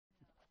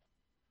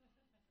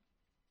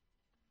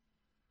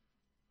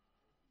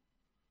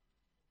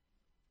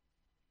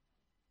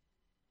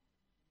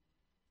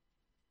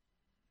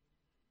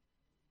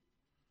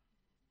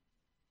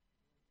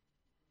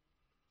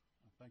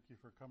Thank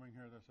you for coming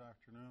here this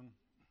afternoon.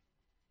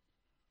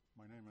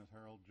 My name is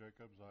Harold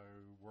Jacobs. I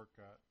work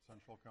at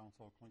Central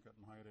Council Tlingit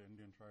and Haida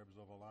Indian Tribes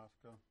of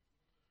Alaska.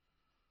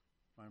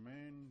 My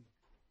main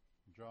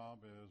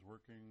job is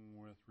working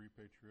with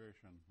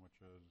repatriation, which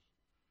is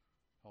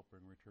helping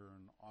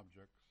return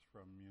objects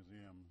from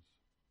museums.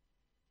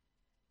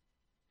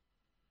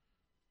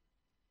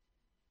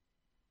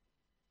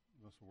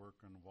 This work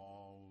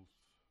involves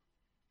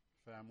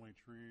family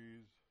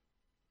trees,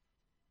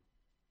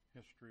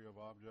 history of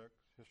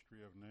objects,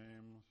 history of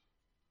names,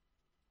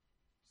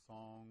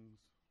 songs,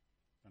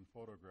 and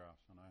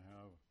photographs. And I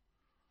have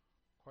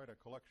quite a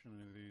collection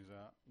of these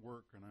at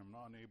work, and I'm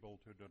not able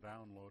to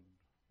download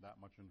that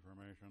much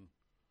information.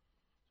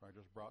 So I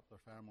just brought the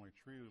family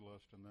tree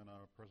list and then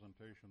a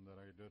presentation that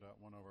I did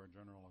at one of our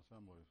general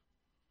assemblies.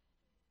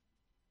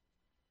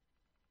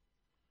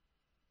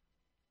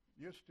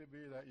 Used to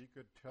be that you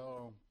could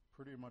tell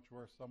pretty much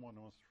where someone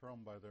was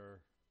from by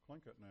their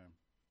Tlingit name.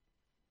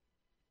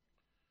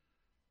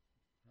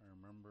 I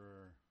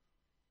remember,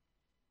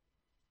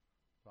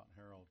 thought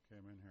Harold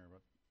came in here,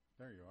 but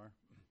there you are.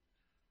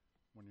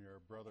 When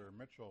your brother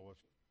Mitchell was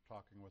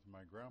talking with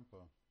my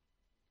grandpa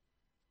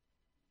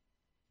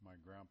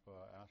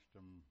asked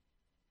him,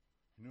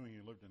 he knew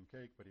he lived in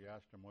Cake, but he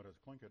asked him what his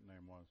Tlingit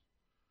name was.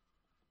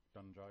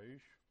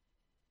 Dunjaish.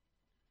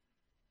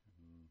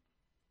 And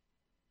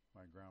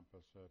my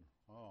grandpa said,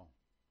 oh,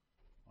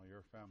 well,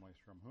 your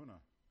family's from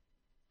Huna.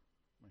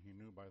 And he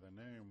knew by the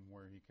name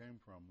where he came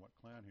from, what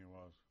clan he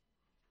was.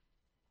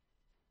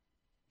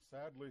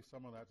 Sadly,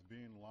 some of that's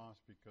being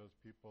lost because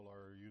people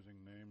are using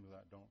names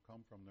that don't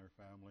come from their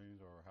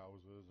families or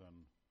houses,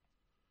 and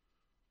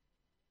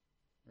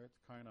it's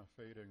kind of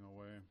fading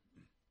away.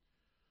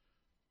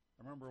 I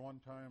remember one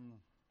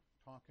time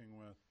talking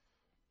with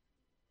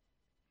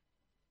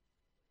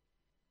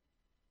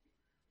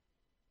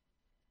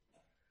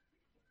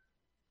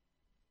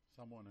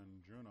someone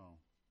in Juneau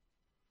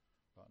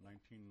about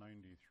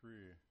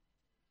 1993.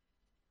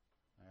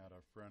 I had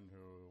a friend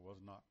who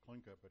was not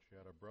Tlingit, but she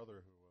had a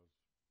brother who was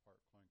part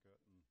Tlingit,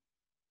 and he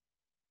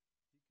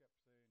kept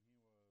saying he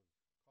was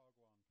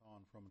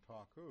Kagwantan from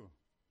Taku.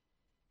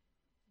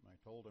 And I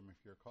told him, if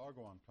you're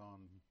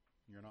Kagwantan,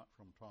 you're not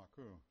from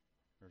Taku.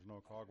 There's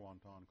no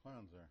Kagwantan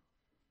clans there.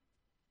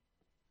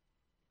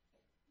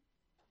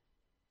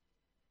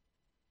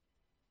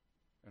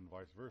 And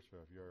vice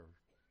versa. If you're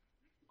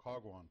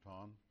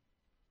Kagwantan,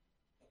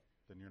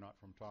 then you're not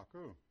from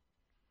Taku.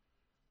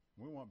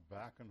 We went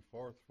back and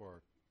forth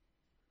for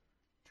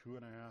 2.5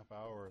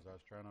 hours. I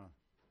was trying to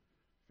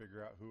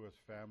figure out who his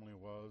family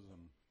was,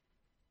 and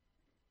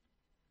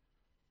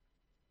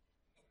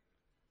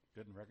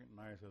didn't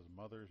recognize his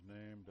mother's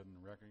name, didn't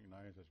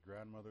recognize his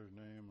grandmother's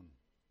name, and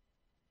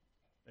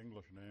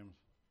English names.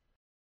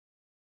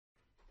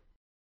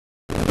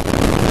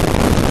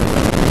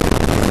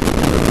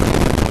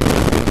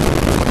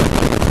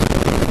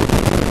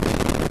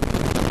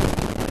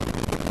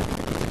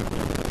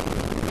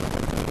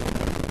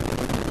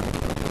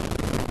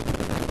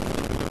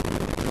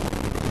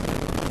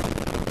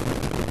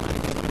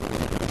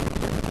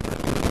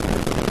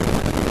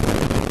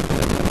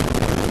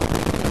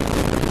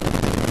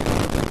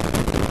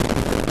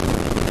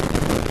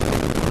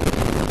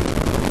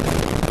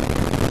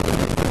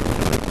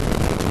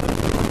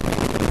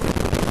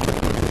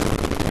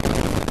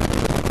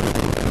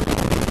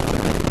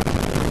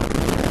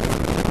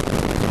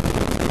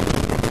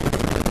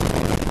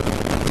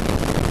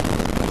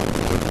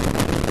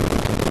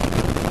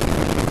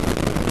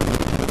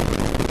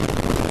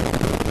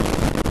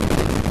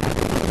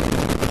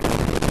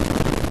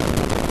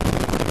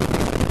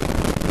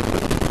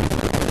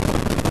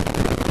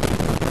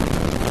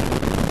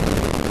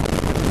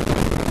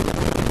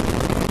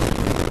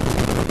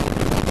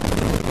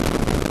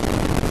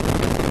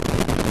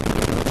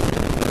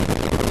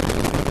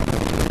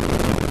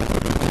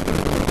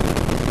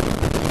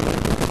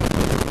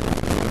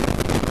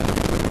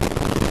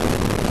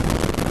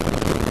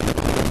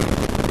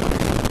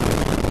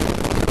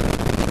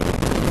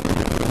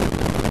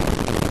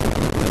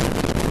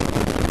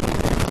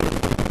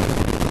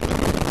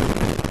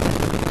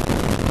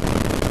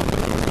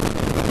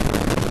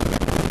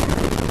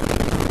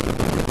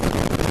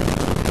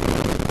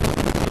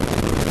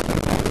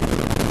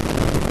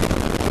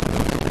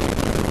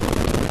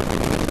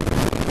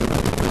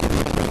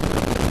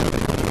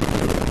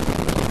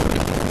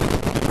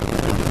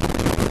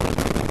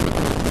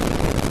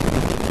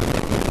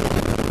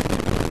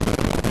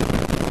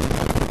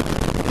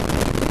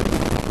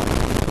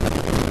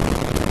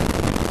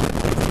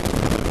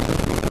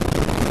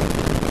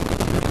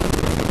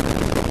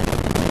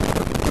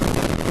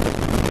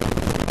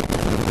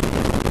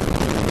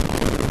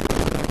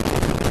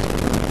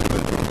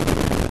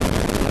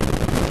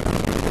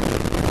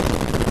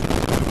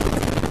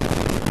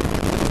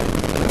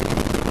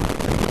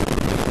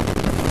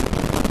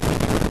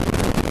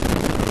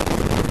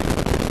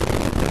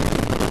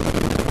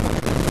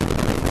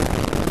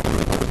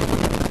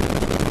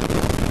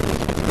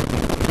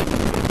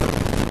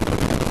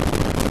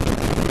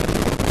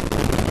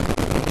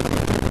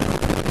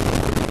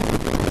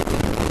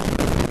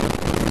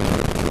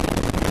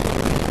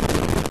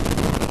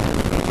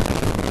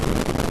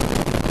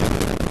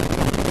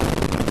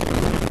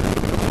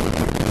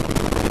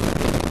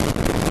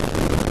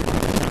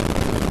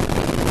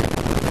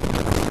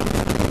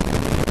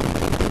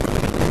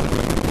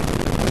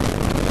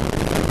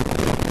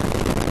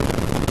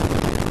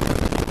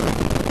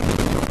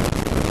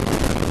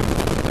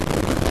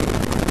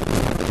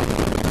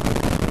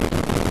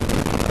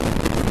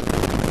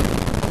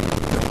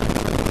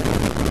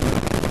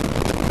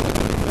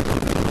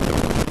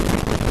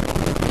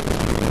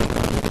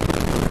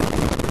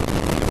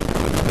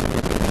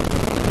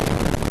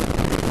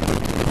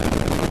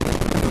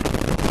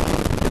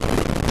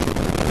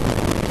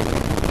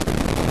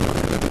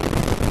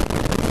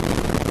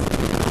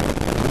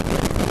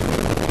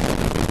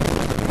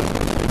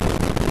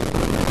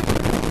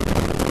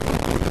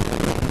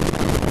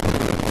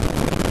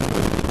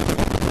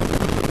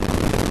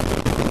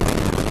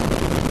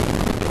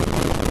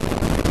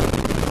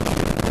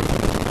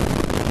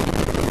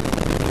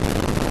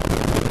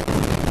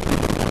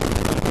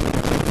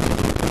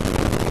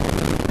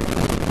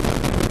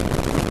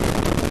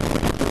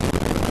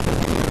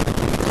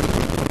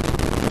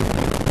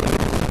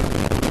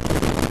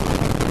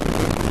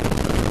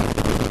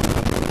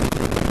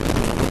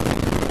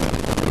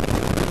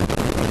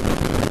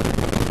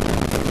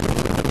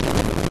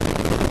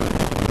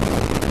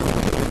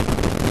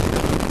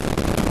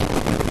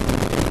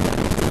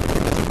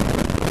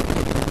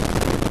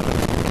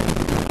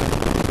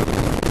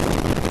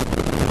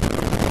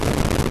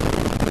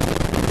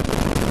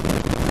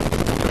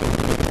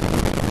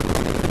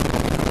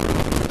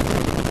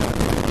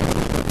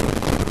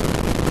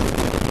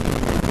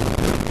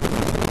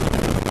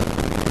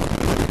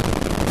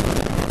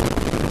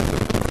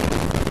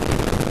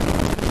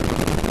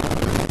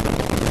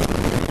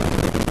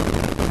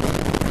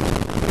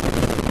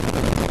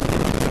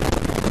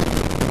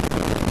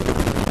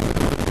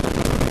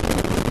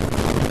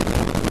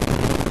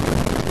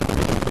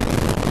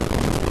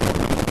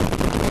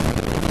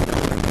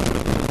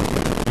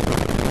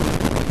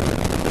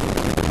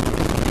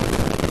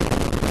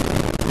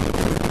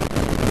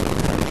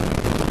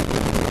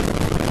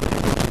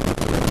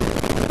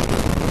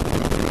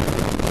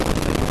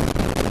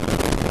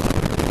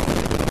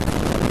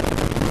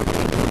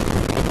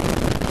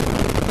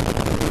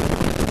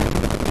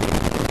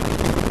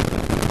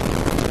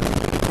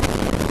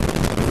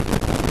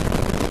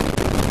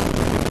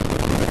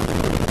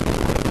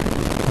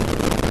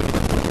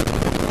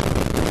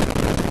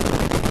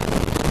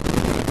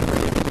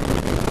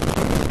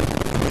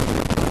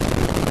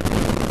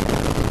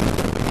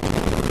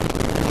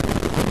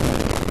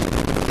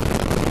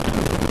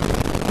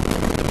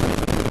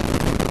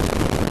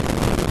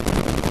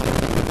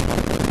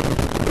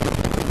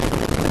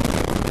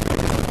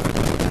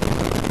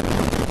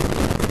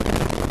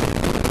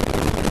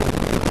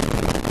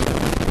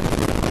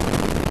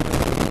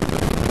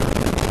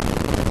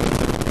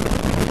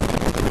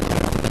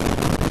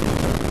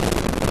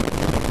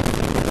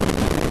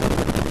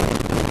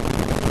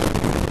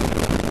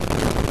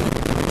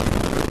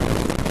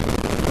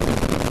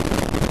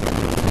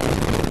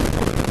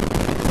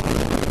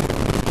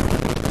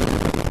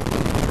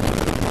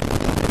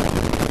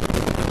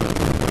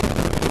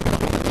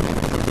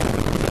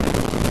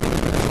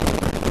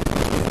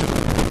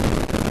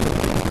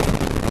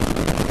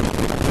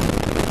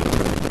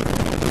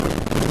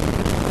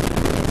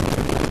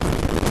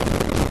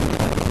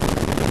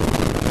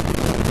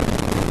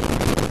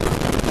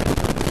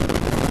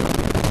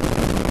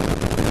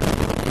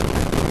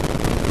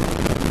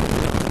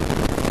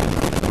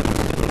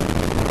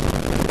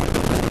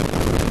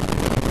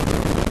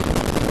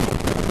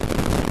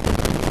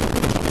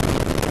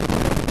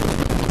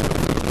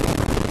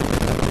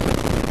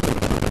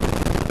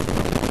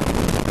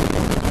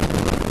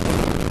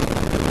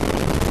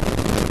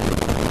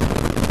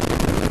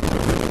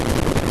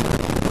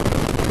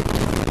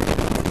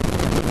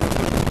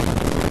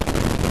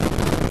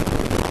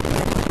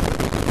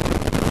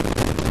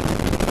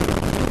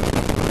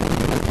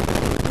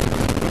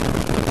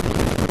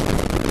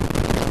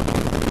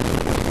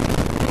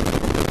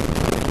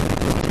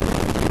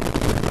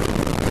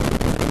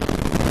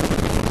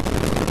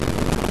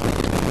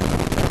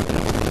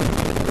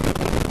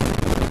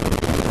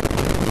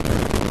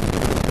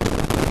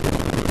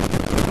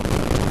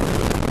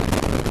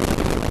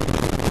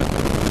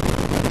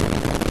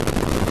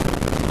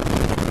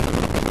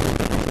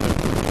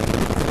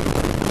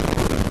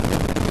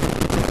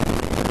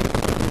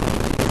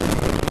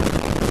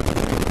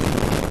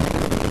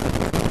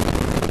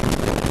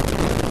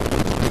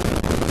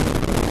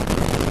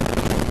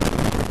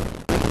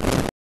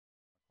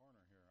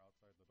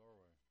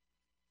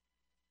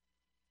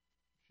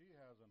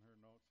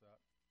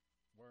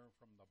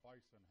 the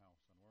bison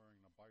house and wearing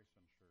the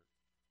bison shirt,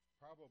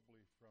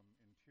 probably from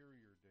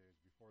interior days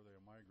before they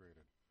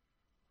migrated.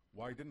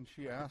 Why didn't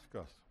she ask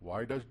us?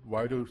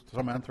 Why do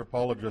some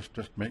anthropologists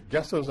just make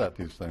guesses at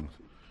these things?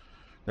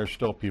 There's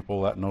still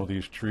people that know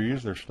these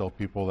trees. There's still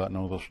people that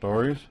know the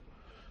stories.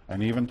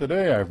 And even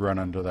today I've run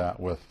into that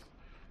with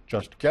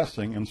just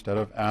guessing instead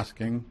of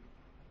asking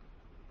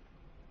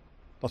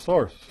the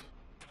source.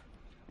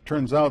 It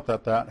turns out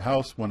that that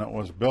house, when it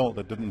was built,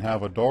 it didn't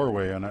have a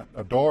door in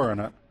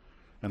it,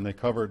 and they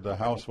covered the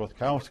house with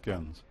cow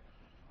skins.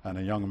 And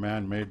a young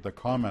man made the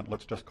comment,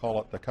 let's just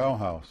call it the cow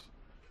house.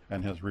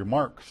 And his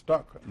remark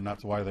stuck, and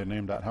that's why they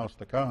named that house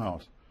the cow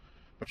house.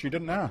 But she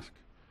didn't ask.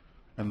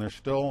 And there's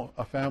still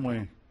a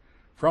family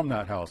from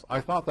that house.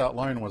 I thought that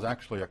line was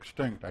actually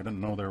extinct. I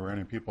didn't know there were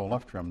any people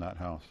left from that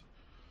house.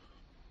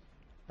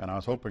 And I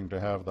was hoping to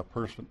have the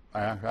person,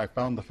 I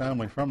found the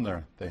family from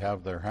there. They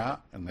have their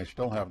hat, and they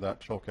still have that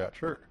Chilkat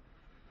shirt.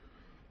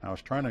 I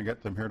was trying to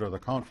get them here to the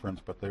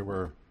conference, but they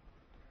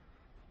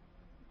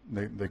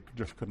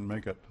just couldn't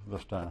make it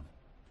this time.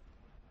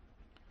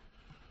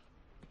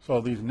 So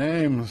these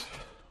names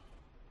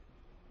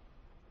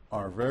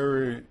are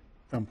very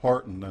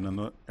important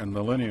in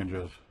the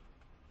lineages.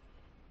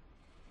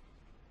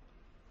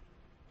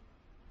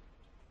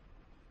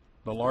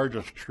 The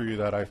largest tree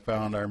that I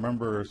found, I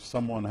remember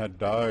someone had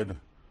died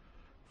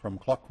from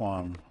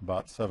Klukwan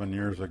about 7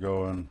 years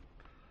ago, and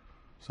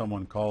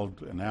someone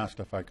called and asked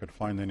if I could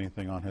find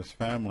anything on his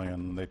family,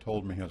 and they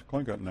told me his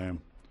Tlingit name.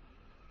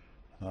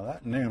 Now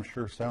that name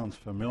sure sounds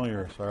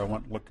familiar, so I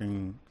went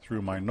looking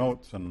through my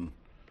notes and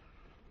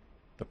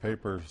the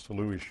papers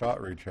Louis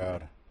Shotridge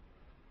had.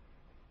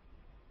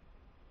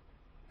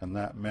 And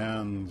that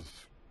man's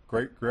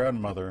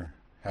great-grandmother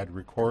had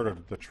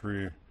recorded the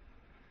tree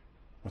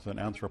with an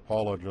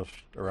anthropologist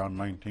around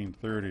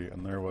 1930,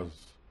 and there was,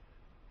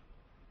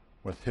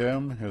 with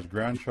him, his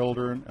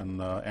grandchildren, and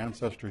the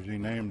ancestors he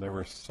named, there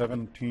were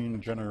 17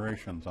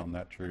 generations on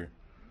that tree,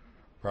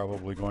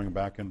 probably going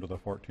back into the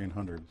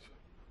 1400s.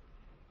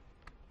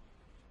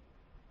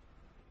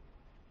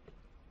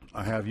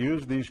 I have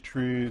used these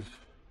trees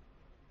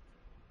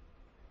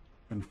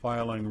in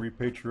filing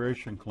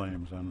repatriation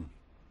claims and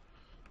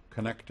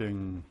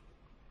connecting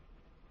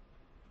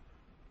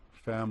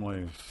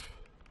families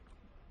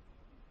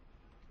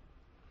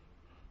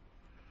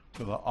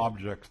to the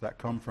objects that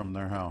come from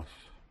their house.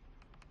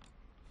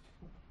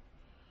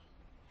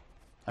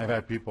 I've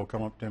had people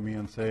come up to me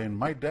and say,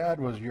 my dad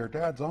was your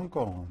dad's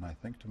uncle. And I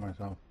think to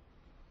myself,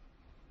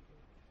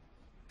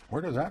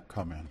 where does that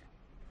come in?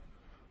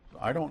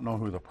 I don't know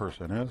who the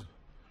person is.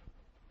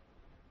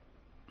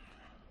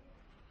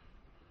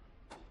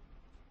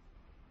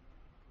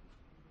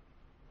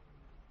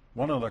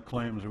 One of the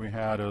claims we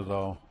had is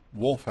a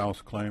wolf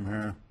house claim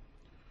here.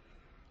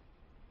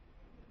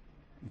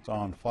 It's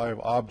on 5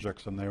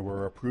 objects, and they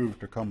were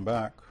approved to come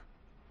back.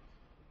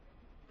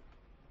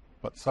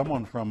 But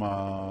someone from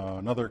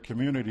another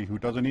community who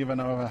doesn't even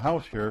have a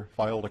house here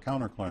filed a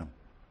counterclaim.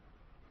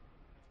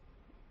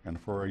 And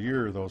for a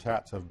year, those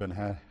hats have been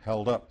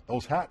held up.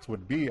 Those hats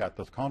would be at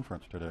this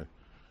conference today.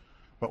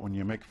 But when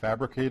you make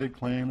fabricated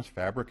claims,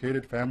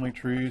 fabricated family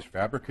trees,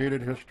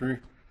 fabricated history,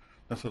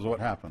 this is what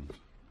happens.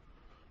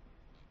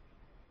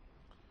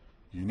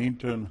 You need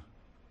to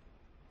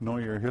know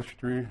your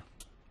history.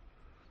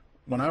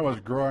 When I was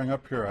growing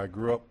up here, I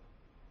grew up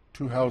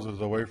 2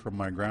 houses away from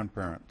my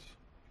grandparents.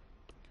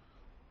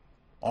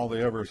 All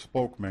they ever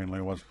spoke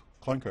mainly was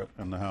Tlingit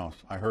in the house.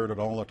 I heard it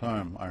all the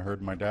time. I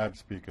heard my dad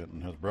speak it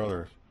and his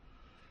brothers.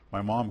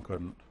 My mom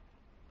couldn't.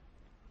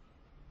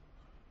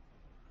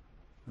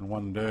 And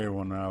one day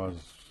when our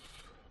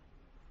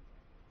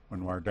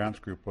dance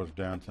group was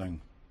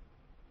dancing,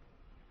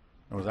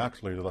 it was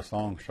actually the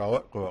song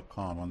Shawit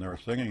Guakam when they were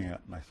singing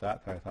it, and I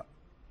sat there, I thought,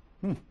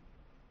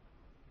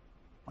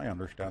 I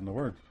understand the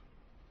words.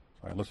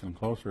 So I listened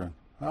closer, and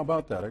how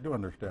about that? I do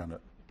understand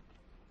it.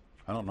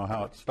 I don't know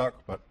how it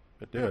stuck, but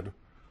it did.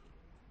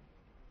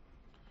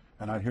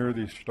 And I'd hear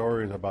these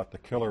stories about the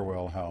killer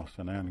whale house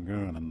in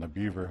Angoon and the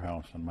beaver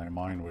house, and my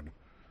mind would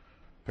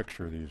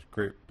picture these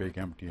great big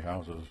empty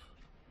houses,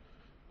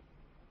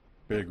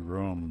 big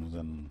rooms,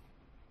 and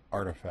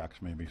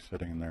artifacts maybe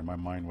sitting there. My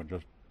mind would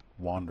just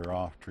wander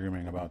off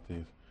dreaming about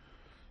these.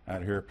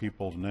 I'd hear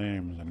people's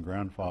names and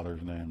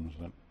grandfathers' names,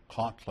 and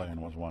Cotlane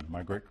was one,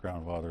 my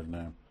great-grandfather's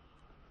name.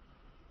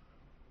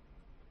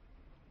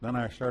 Then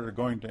I started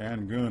going to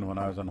Angoon when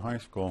I was in high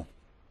school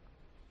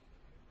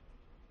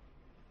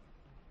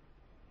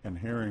and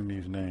hearing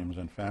these names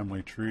and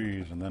family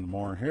trees, and then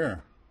more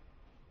here.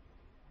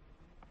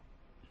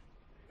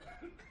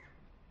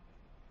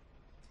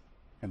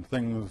 And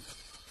things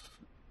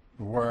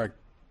where I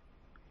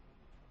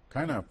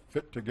kind of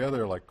fit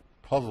together like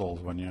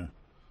puzzles when you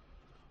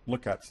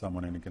look at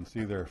someone and you can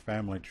see their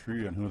family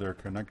tree and who they're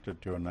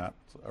connected to, and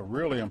that's a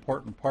really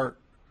important part,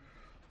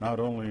 not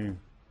only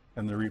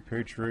in the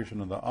repatriation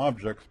of the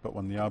objects, but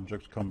when the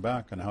objects come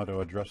back and how to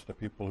address the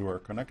people who are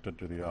connected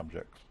to the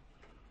objects.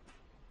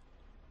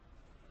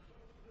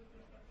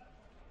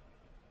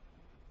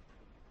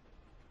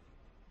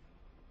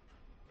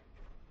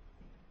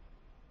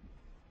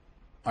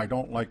 I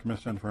don't like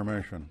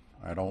misinformation.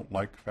 I don't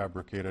like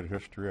fabricated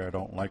history. I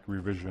don't like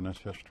revisionist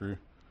history.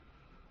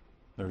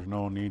 There's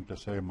no need to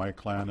say my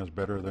clan is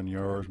better than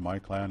yours, my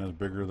clan is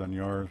bigger than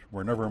yours.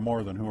 We're never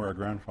more than who our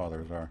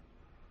grandfathers are.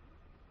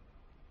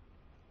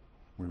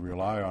 We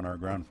rely on our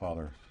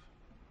grandfathers.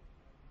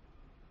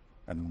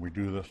 And we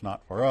do this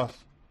not for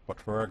us, but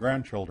for our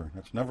grandchildren.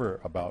 It's never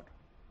about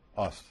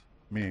us,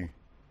 me,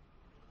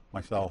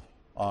 myself,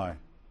 I,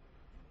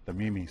 the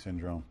Mimi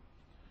syndrome.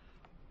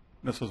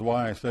 This is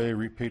why I say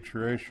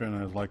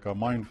repatriation is like a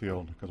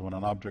minefield, because when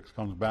an object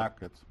comes back,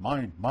 it's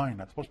mine, mine,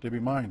 that's supposed to be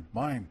mine,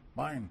 mine,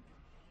 mine.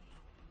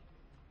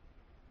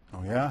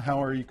 Oh yeah?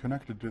 How are you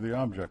connected to the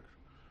object?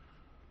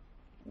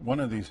 One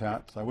of these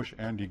hats, I wish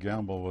Andy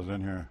Gamble was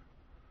in here.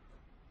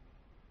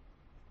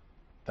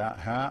 That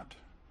hat,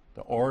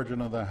 the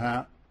origin of the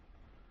hat,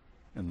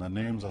 and the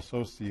names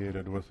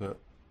associated with it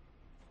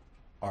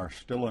are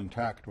still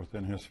intact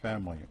within his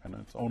family, and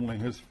it's only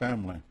his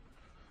family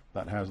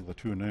that has the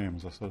two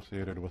names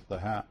associated with the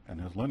hat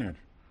and his lineage.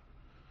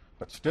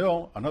 But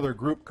still, another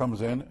group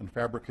comes in and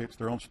fabricates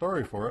their own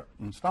story for it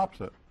and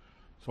stops it.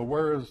 So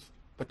where is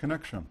the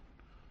connection?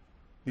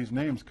 These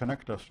names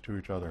connect us to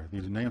each other.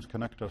 These names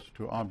connect us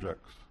to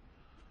objects.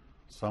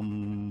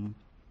 Some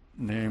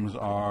names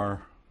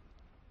are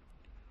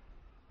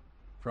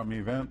from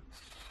events.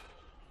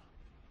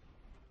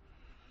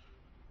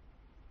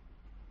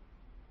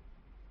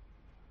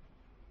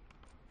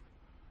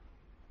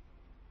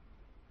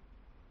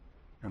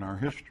 In our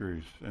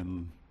histories,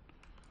 and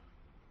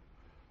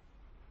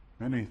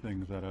many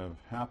things that have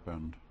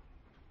happened.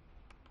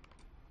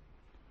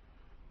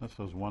 This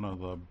is one of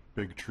the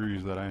big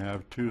trees that I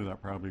have too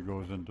that probably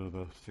goes into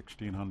the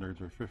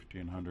 1600s or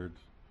 1500s.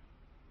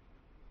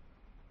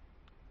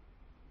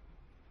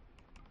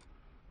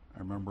 I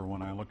remember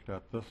when I looked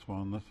at this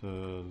one, this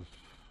is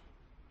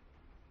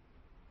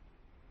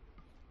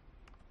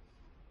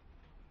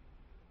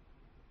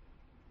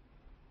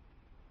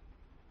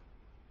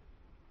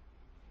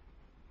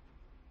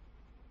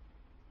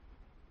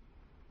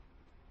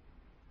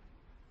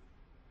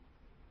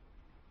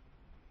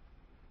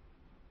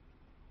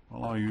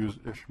well, I'll use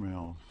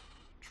Ishmael's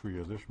tree.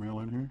 Is Ishmael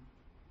in here?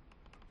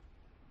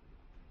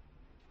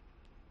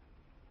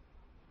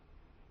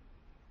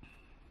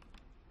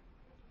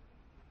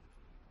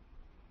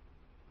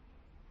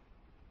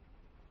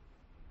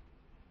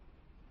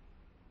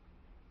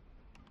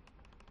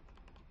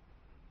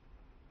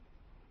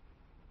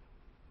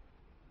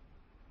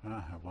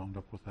 I've wound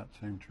up with that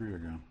same tree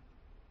again.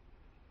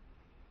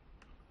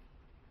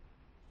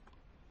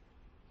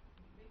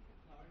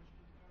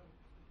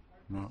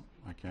 No,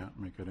 I can't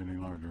make it any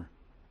larger.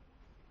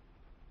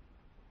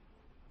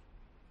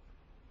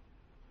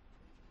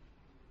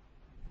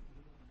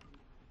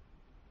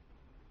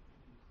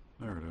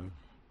 There it is.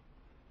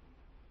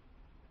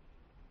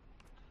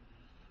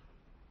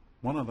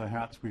 One of the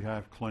hats we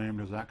have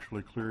claimed is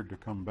actually cleared to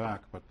come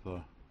back, but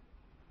the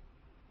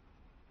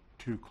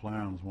two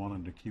clans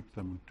wanted to keep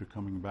them to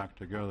coming back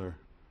together.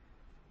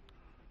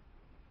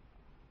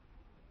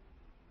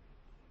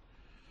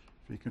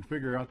 If you can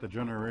figure out the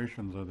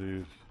generations of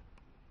these,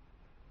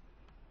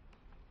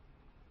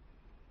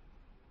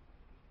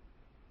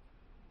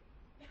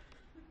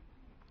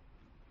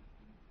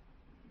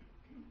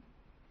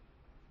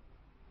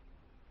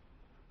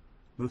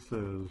 this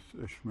is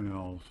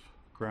Ishmael's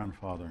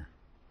grandfather,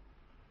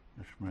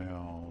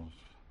 Ishmael's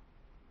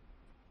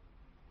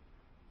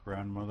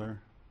grandmother,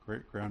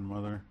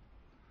 great-grandmother,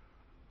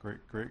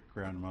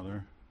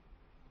 great-great-grandmother.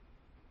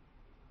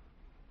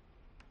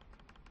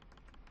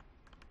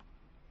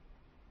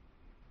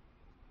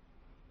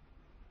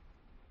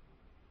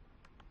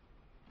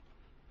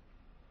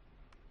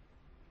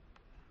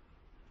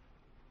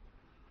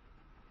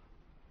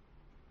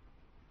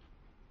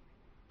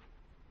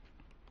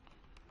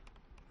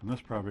 And this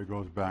probably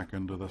goes back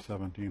into the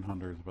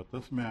 1700s, but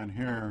this man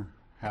here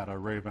had a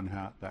raven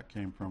hat that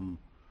came from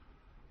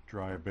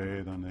Dry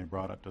Bay, then they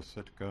brought it to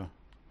Sitka,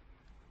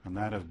 and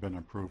that has been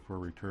approved for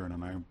return.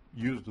 And I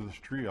used this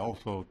tree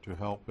also to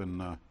help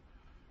in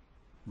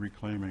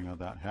reclaiming of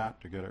that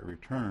hat to get it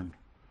returned.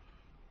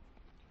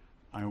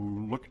 I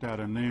looked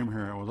at a name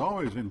here. It was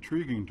always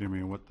intriguing to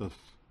me what this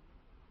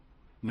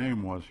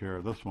name was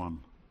here, this one,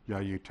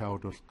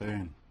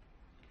 Yayitaudustain,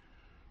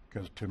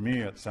 because to me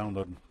it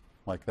sounded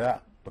like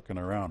that, looking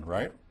around,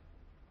 right?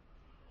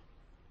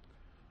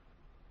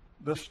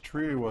 This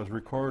tree was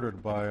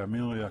recorded by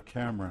Amelia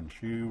Cameron.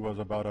 She was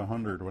about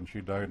 100 when she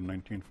died in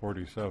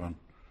 1947.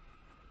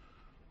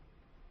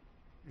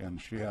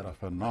 And she had a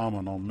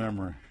phenomenal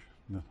memory,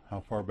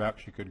 how far back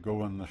she could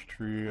go in this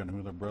tree and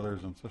who the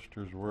brothers and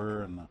sisters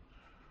were and the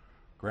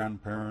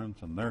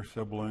grandparents and their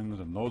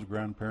siblings and those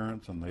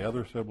grandparents and the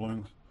other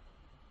siblings.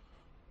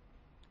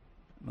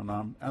 And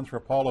an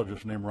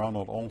anthropologist named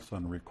Ronald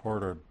Olson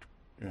recorded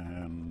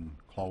in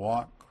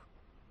Klawak,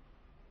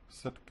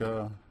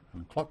 Sitka,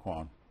 and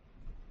Klukwan.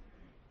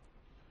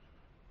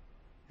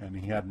 And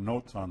he had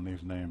notes on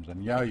these names.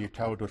 And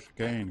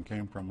Yayitaudustain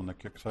came from when the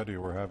Kikseti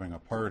were having a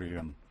party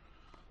and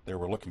they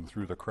were looking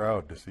through the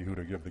crowd to see who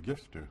to give the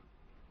gifts to.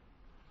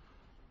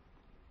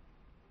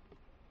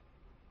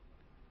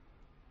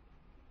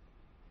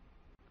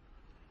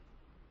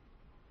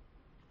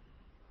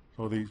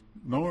 So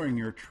knowing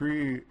your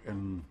tree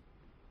and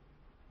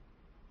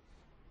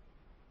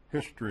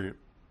history,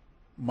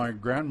 my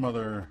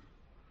grandmother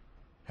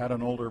had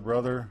an older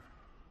brother,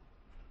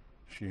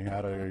 she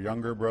had a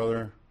younger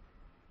brother,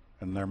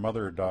 and their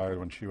mother died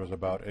when she was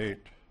about 8.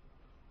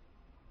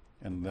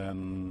 And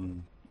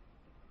then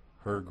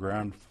her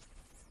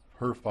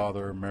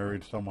father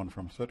married someone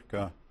from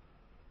Sitka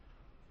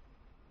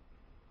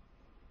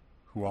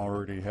who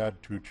already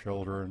had 2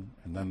 children,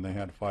 and then they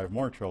had 5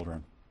 more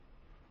children.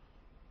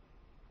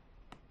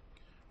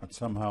 But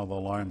somehow the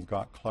lines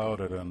got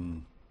clouded,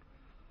 and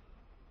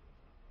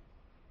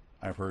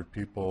I've heard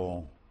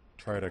people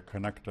try to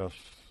connect us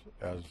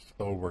as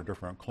though we're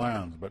different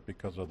clans, but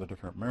because of the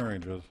different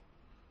marriages,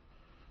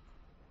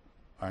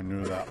 I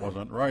knew that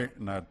wasn't right,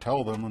 and I'd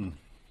tell them, and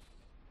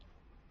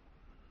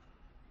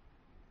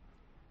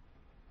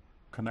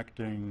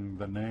connecting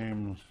the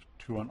names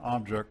to an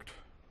object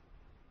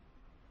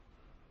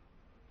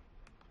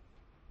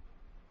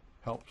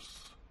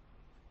helps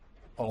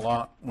a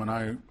lot. When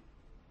I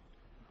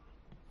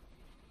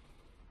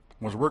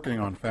was working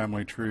on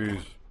family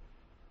trees,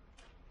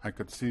 I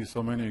could see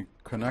so many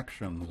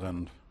connections,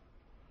 and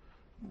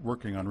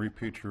working on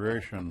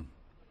repatriation,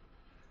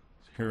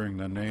 hearing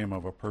the name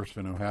of a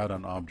person who had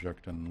an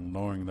object and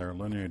knowing their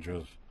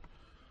lineages.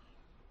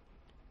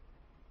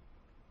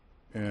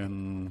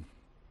 And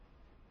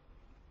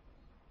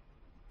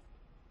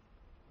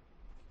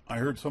I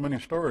heard so many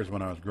stories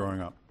when I was growing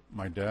up.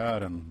 My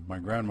dad and my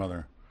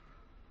grandmother,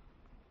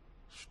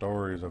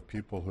 stories of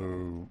people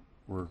who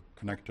were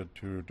connected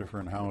to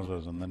different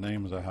houses and the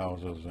names of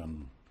houses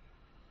and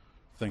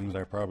things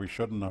I probably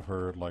shouldn't have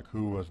heard, like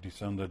who was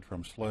descended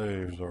from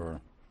slaves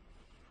or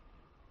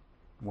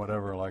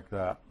whatever like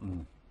that.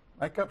 And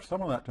I kept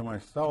some of that to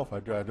myself.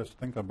 I just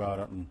think about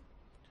it, and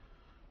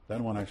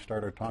then when I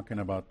started talking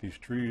about these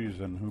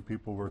trees and who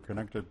people were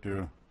connected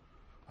to,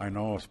 I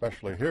know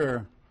especially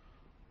here,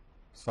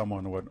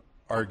 someone would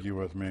argue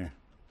with me.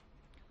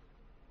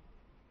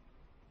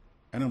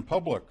 And in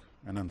public,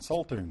 and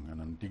insulting, and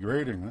in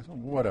degrading. I said,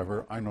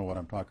 whatever, I know what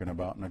I'm talking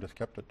about, and I just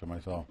kept it to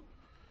myself.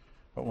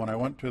 But when I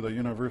went to the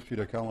University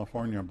of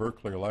California,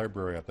 Berkeley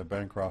Library, at the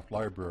Bancroft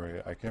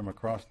Library, I came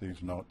across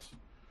these notes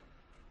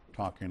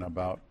talking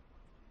about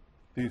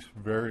these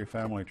very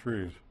family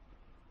trees.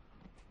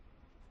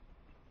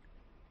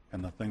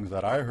 And the things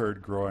that I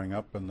heard growing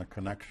up and the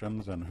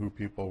connections and who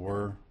people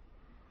were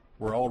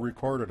all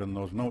recorded in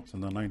those notes in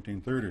the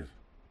 1930s.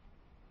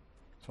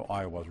 So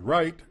I was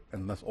right,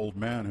 and this old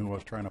man who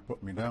was trying to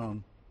put me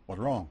down was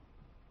wrong.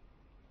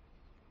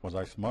 Was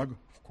I smug?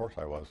 Of course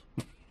I was.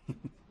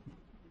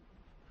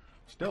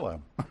 Still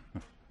am.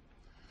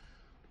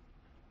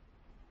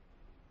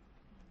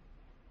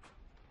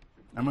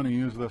 I'm going to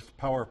use this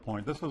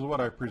PowerPoint. This is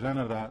what I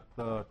presented at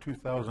the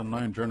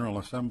 2009 General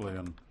Assembly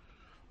in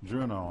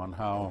Juneau on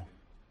how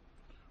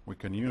we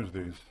can use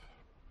these.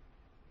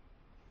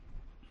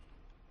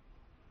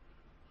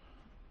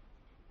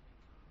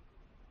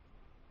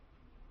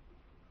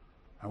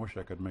 I wish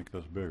I could make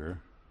this bigger.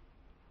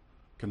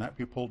 Can that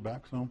be pulled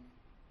back some?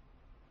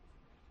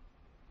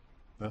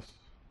 This?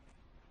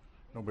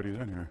 Nobody's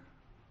in here.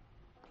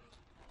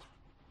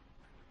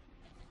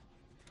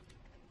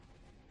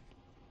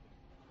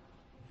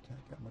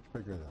 Can't get much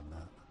bigger than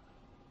that.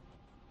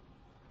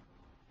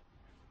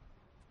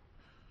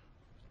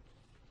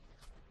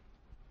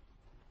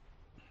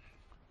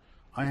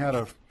 I had a...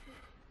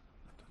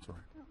 That's right.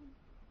 That one.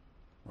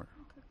 Where?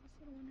 I'll click this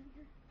little one in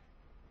here.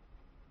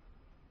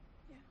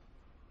 Yeah.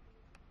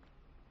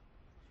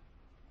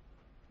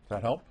 Does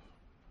that help?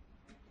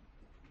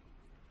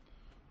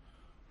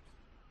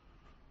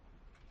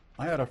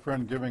 I had a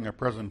friend giving a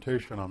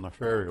presentation on the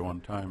ferry one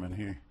time,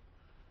 and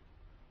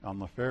on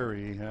the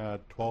ferry, he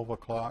had 12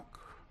 o'clock,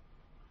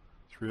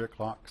 3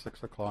 o'clock,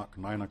 6 o'clock,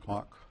 9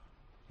 o'clock,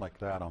 like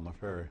that on the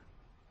ferry.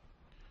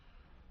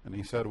 And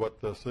he said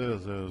what this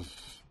is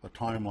the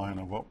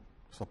timeline of what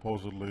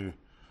supposedly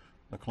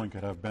the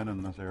Tlingit have been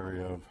in this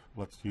area of,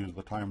 let's use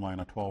the timeline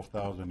of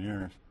 12,000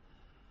 years.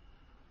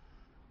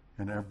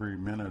 And every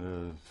minute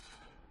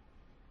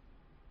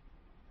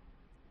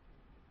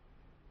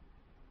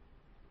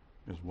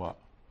is what?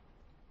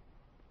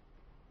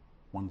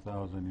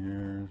 1,000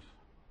 years,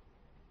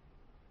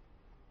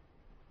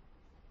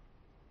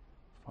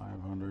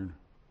 500.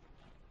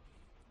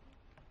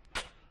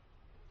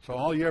 So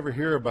all you ever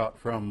hear about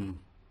from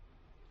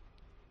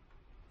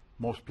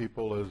most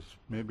people is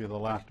maybe the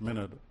last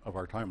minute of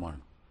our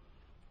timeline.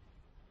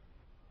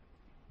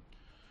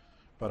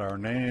 But our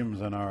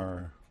names and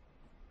our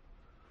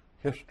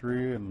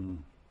history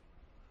and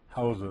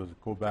houses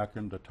go back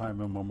into time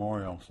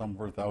immemorial, some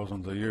for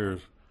thousands of years,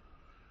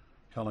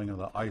 telling of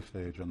the Ice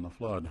Age and the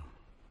flood.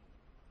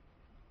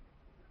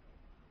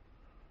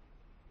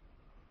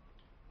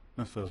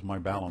 This is my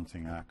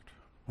balancing act.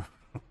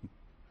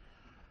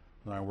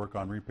 And I work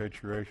on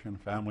repatriation,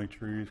 family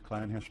trees,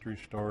 clan history,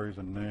 stories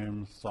and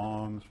names,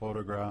 songs,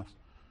 photographs,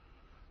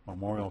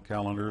 memorial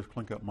calendars,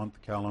 Tlingit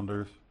month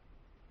calendars.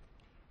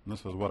 And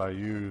this is what I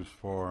use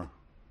for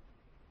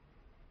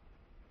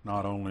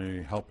not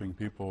only helping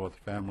people with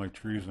family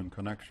trees and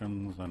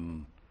connections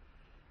and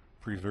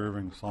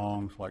preserving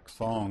songs. Like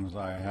songs,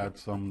 I had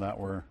some that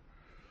were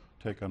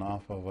taken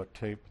off of a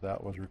tape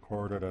that was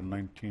recorded in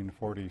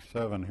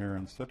 1947 here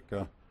in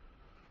Sitka.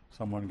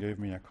 Someone gave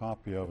me a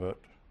copy of it.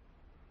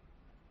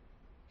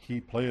 He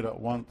played it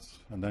once,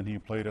 and then he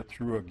played it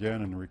through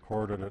again and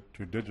recorded it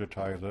to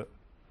digitize it.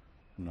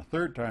 And the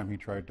third time he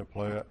tried to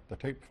play it, the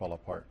tape fell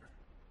apart.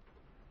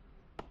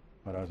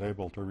 But I was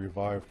able to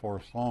revive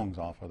 4 songs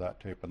off of that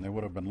tape, and they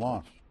would have been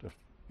lost if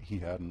he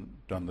hadn't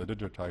done the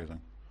digitizing.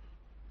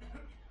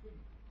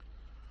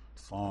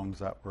 Songs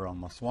that were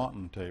on the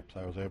Swanton tapes,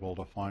 I was able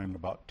to find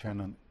about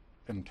 10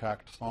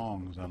 intact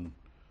songs, and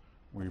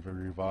we've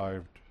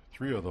revived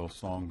 3 of those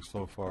songs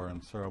so far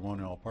in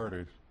ceremonial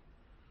parties.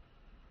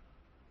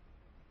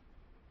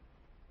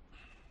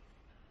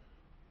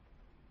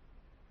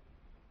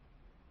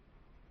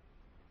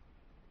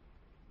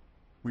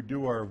 We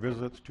do our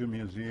visits to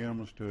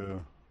museums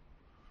to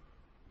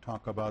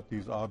talk about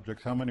these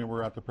objects. How many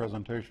were at the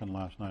presentation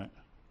last night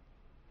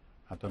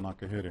at the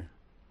Nakahiri?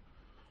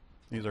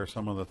 These are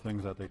some of the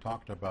things that they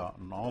talked about,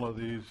 and all of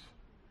these,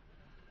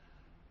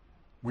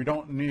 we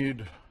don't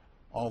need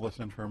all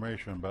this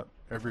information, but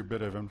every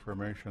bit of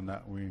information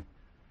that we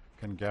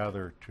can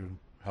gather to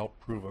help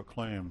prove a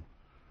claim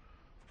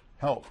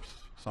helps.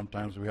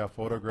 Sometimes we have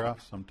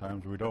photographs,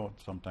 sometimes we don't.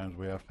 Sometimes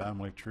we have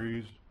family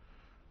trees,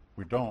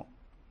 we don't.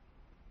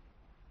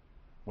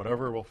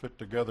 Whatever will fit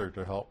together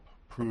to help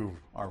prove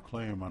our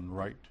claim and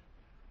right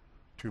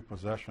to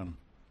possession.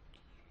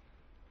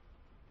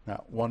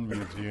 At one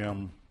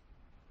museum,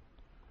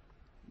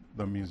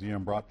 the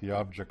museum brought the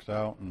objects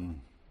out,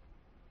 and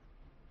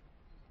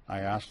I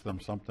asked them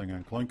something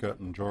in Tlingit,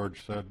 and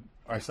George said,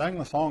 I sang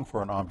the song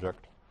for an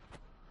object.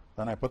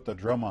 Then I put the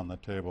drum on the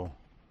table.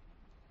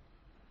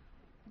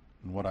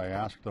 And what I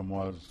asked them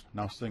was,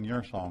 now sing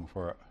your song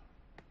for it.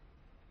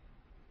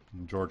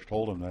 And George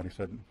told him that. He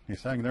said, he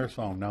sang their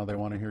song, now they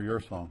want to hear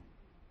your song.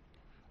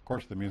 Of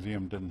course, the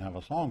museum didn't have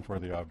a song for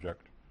the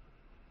object.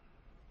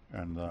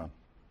 And the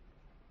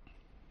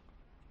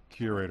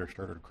curator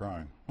started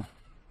crying.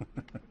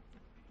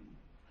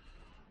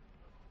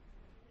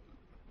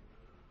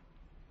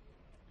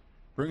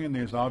 Bringing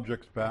these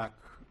objects back,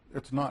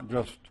 it's not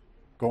just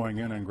going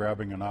in and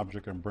grabbing an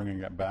object and bringing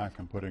it back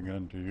and putting it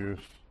into use.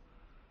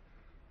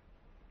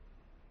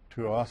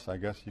 To us, I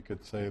guess you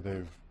could say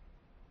they've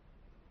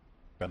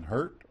been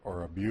hurt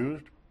or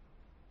abused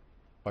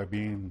by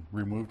being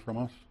removed from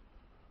us.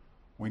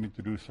 We need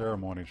to do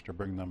ceremonies to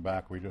bring them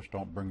back. We just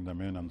don't bring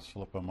them in and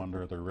slip them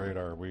under the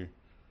radar.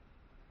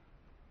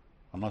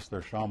 Unless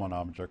they're shaman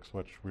objects,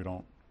 which we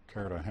don't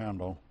care to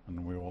handle,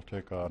 and we will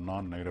take a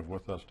non-native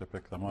with us to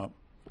pick them up.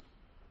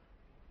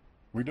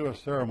 We do a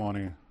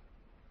ceremony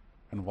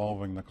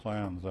involving the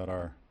clans that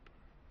are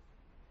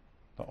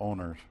the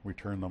owners. We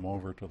turn them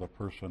over to the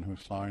person who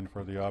signed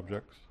for the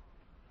objects,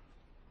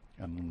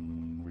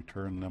 and we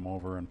turn them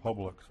over in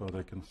public so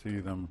they can see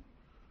them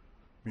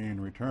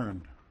being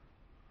returned.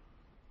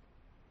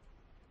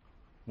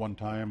 One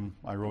time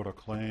I wrote a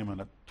claim, and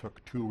it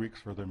took 2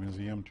 weeks for the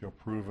museum to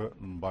approve it,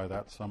 and by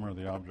that summer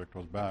the object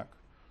was back.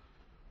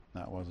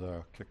 That was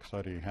a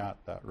Kiksati hat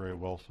that Ray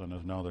Wilson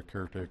is now the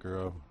caretaker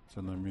of. It's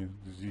in the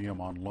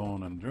museum on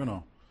loan in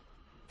Juneau.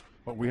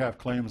 But we have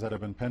claims that have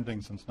been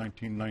pending since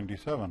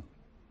 1997.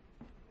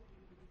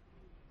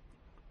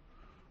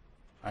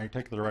 I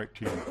take the right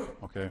team,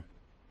 okay?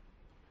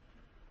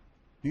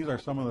 These are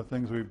some of the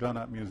things we've done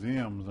at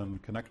museums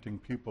and connecting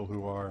people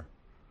who are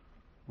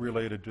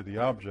related to the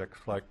objects.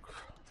 Like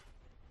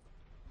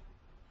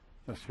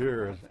this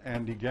here is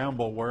Andy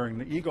Gamble wearing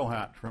the eagle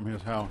hat from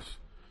his house.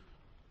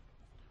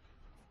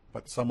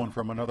 But someone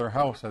from another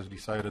house has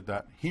decided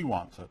that he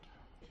wants it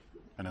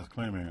and is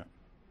claiming it.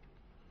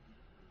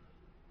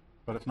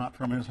 But it's not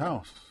from his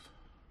house.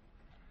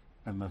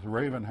 And this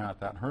raven hat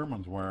that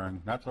Herman's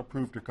wearing, that's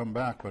approved to come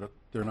back, but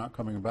they're not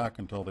coming back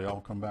until they all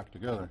come back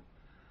together.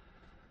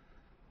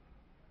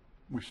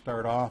 We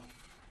start off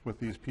with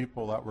these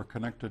people that were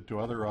connected to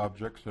other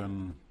objects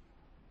in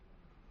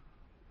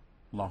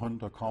La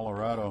Junta,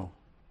 Colorado.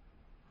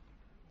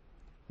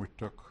 We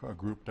took a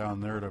group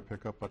down there to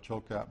pick up a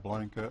Chilkat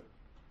blanket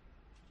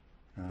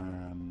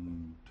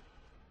and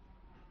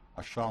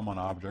a shaman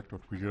object,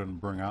 which we didn't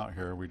bring out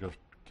here. We just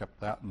kept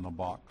that in the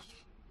box.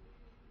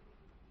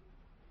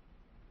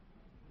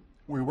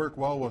 We work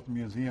well with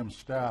museum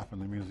staff,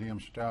 and the museum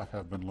staff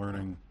have been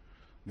learning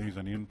these,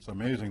 and it's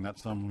amazing that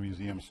some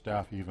museum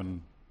staff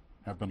even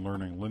have been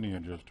learning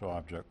lineages to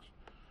objects,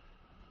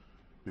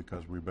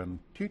 because we've been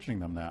teaching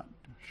them that,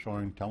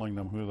 telling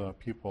them who the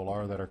people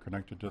are that are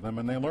connected to them,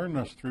 and they learn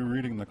this through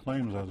reading the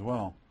claims as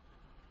well.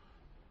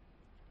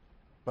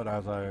 But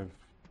as I've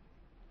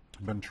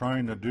been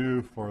trying to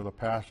do for the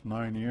past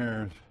 9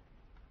 years,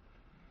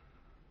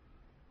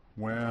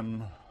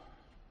 when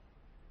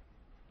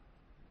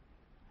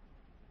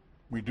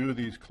we do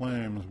these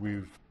claims,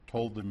 we've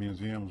told the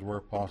museums where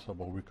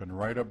possible, we can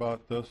write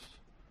about this,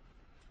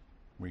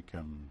 we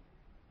can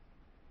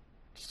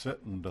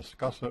sit and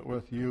discuss it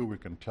with you, we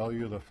can tell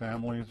you the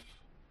families,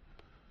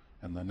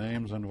 and the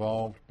names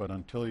involved, but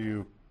until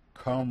you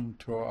come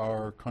to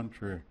our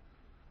country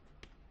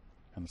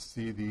and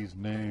see these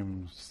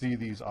names, see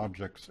these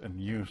objects in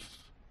use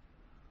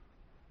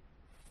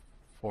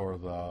for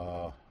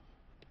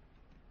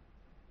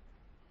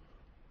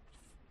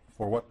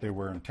what they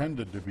were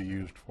intended to be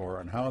used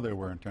for and how they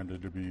were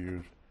intended to be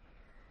used,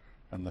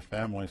 and the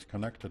families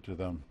connected to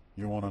them,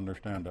 you won't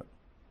understand it.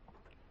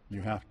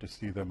 You have to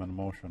see them in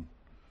motion.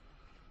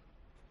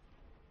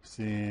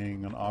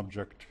 Seeing an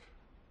object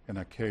in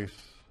a case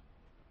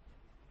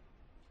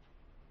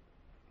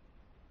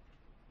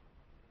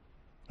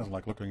is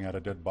like looking at a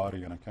dead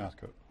body in a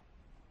casket.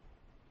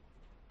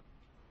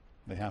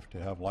 They have to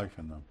have life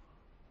in them.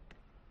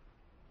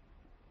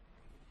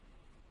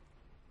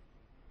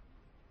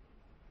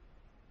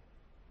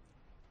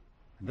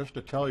 And just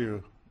to tell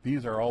you,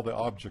 these are all the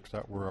objects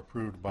that were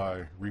approved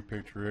by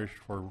repatriation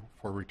for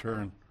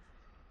return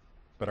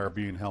that are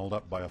being held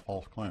up by a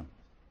false claim.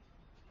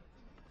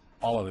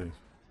 All of these.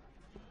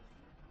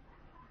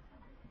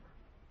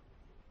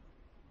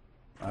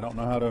 I don't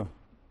know how to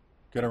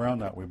get around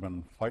that. We've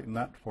been fighting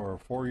that for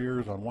 4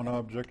 years on one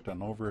object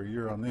and over a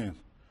year on these.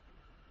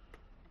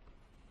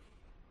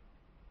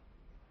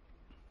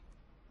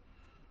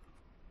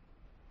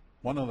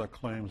 One of the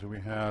claims we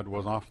had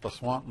was off the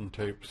Swanton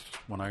tapes.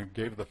 When I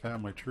gave the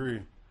family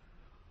tree,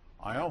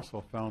 I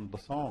also found the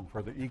song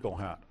for the eagle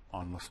hat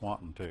on the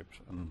Swanton tapes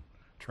and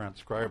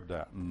transcribed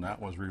that, and that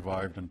was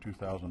revived in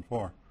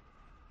 2004.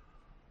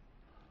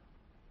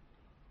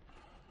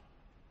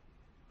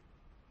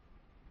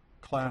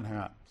 Clan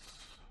hats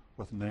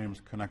with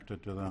names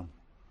connected to them.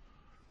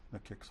 The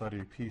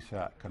Kiksari peace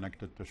hat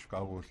connected to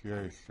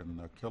Shkavusyesh, and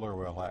the killer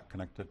whale hat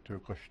connected to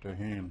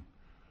Kushtahin.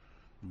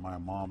 My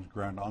mom's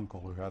grand uncle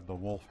who had the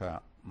wolf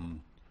hat.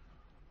 And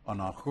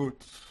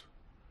Anahuts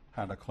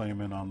had a claim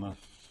in on this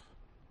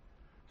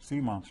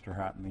sea monster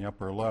hat in the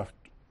upper left.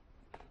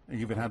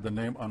 He even had the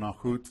name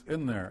Anahuts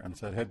in there and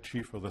said head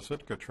chief of the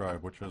Sitka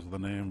tribe, which is the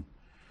name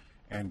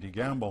Andy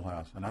Gamble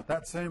has. And at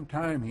that same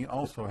time, he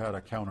also had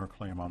a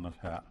counterclaim on this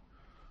hat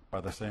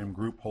by the same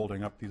group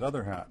holding up these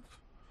other hats.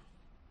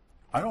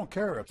 I don't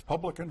care. It's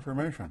public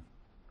information.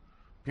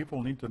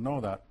 People need to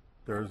know that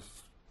there's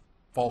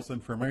false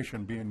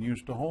information being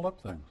used to hold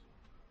up things.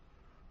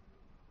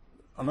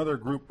 Another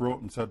group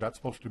wrote and said that's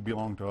supposed to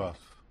belong to us.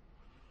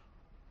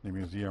 The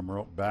museum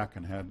wrote back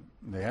and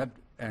they had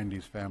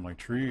Andy's family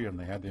tree, and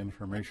they had the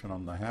information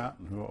on the hat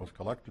and who it was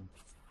collected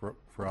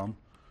from.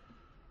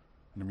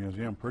 And the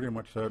museum pretty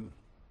much said,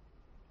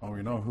 oh,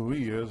 we know who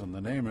he is, and the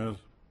name is,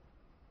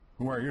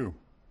 who are you?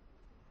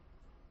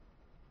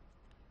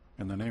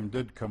 And the name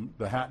did come,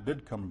 the hat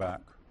did come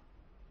back.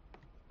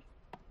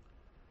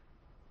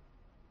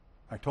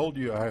 I told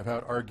you I have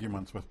had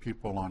arguments with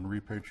people on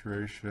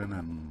repatriation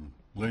and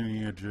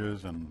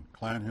lineages and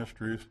clan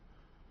histories.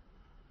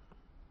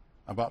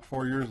 About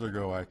 4 years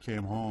ago, I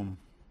came home.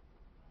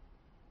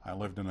 I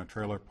lived in a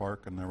trailer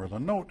park, and there was a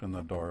note in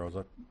the door. It was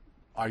an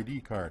ID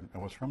card. It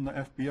was from the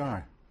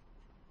FBI.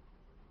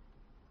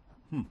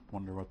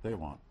 Wonder what they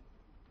want.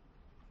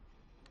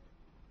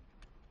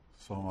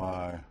 So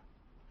I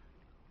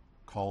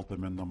called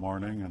them in the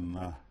morning, and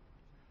the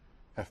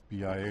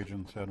FBI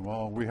agent said,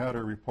 well, we had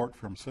a report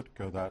from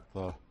Sitka that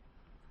the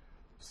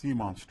sea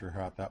monster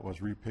hat that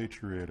was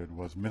repatriated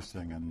was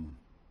missing, and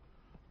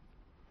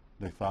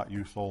they thought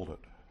you sold it.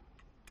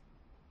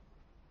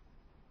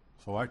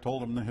 So I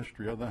told them the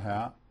history of the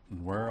hat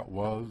and where it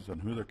was and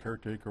who the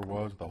caretaker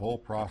was, the whole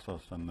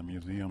process, and the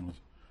museums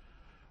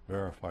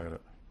verified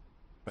it.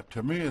 But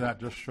to me, that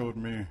just showed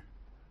me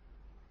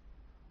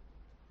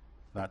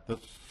that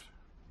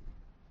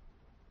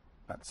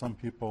some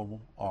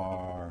people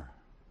are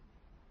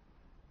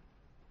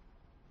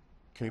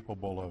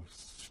capable of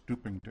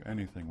stooping to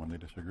anything when they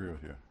disagree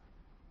with you.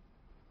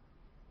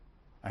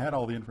 I had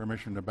all the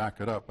information to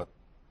back it up, but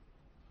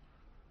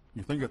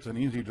you think it's an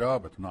easy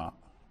job, it's not.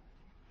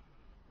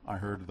 I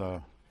heard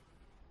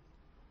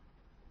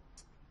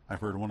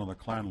one of the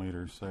clan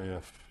leaders say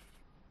if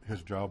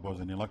his job was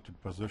an elected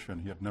position,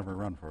 he'd never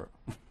run for it.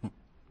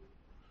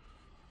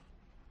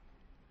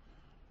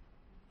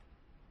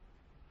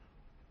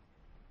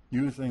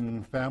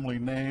 Using family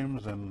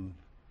names and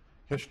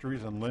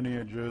histories and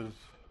lineages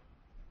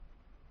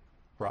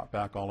brought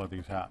back all of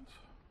these hats.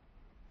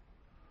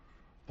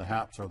 The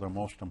hats are the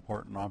most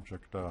important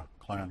object a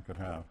clan could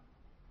have,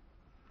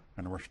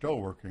 and we're still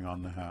working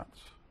on the hats.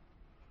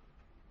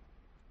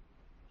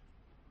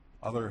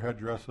 Other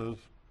headdresses,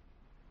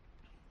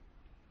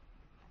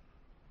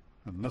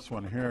 and this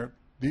one here,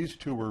 these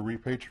two were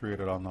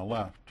repatriated on the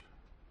left,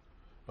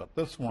 but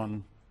this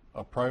one,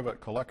 a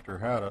private collector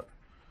had it,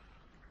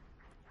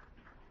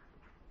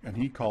 and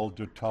he called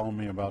to tell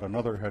me about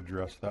another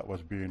headdress that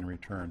was being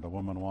returned. A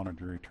woman wanted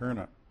to return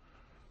it.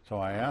 So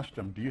I asked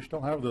him, do you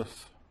still have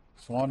this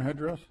swan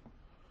headdress?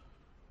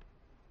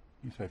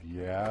 He said,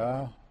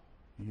 yeah.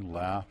 He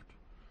laughed.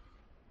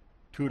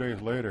 2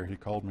 days later, he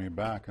called me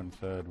back and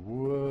said,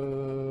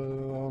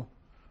 well,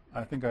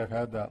 I think I've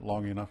had that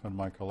long enough in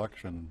my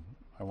collection.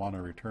 I want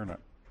to return it.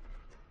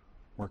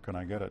 Where can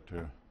I get it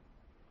to?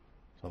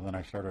 So then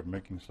I started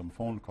making some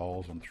phone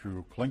calls, and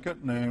through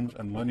Tlingit names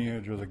and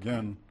lineages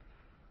again,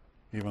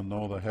 even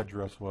though the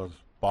headdress was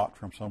bought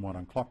from someone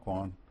in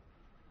Klukwan,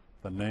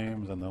 the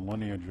names and the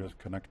lineages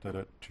connected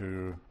it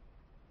to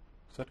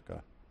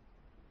Sitka.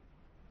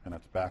 And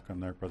it's back in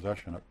their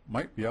possession. It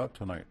might be out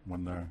tonight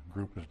when the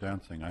group is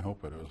dancing. I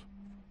hope it is.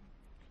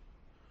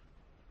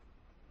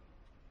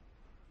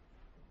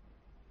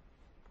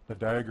 The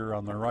dagger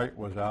on the right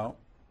was out.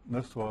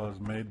 This was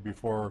made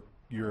before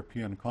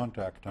European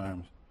contact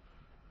times.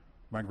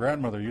 My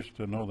grandmother used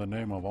to know the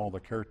name of all the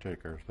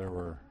caretakers. There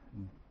were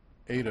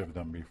 8 of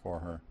them before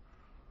her.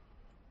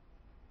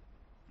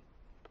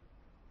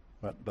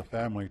 But the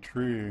family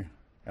tree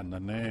and the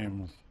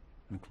names,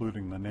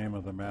 including the name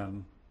of the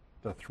man,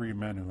 the 3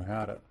 men who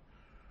had it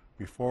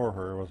before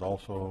her, was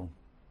also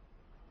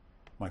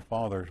my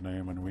father's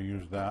name, and we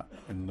used that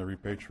in the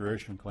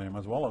repatriation claim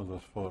as well as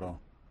this photo.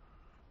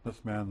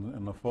 This man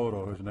in the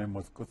photo, his name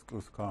was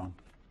Kuskus Khan.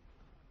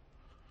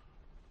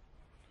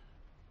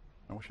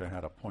 I wish I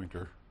had a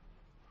pointer.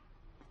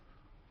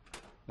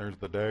 There's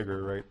the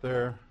dagger right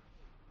there.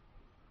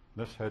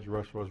 This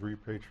headdress was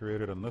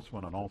repatriated, and this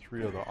one, and all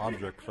 3 of the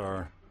objects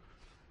are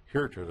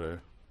here today.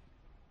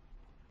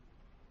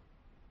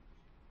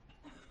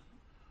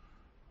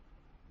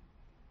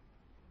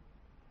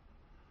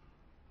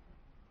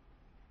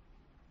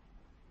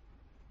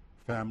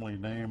 Family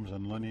names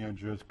and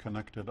lineages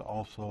connected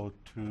also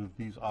to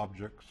these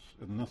objects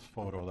in this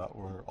photo that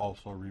were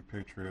also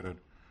repatriated.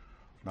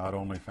 Not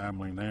only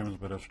family names,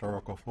 but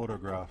historical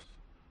photographs.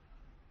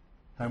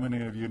 How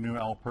many of you knew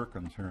Al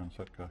Perkins here in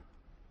Sitka?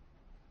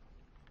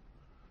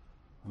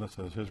 This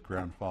is his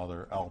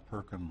grandfather, Al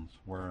Perkins,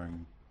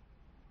 wearing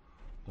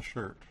the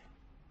shirt.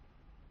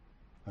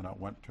 And it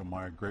went to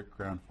my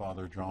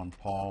great-grandfather, John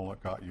Paul.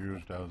 It got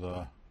used as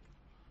a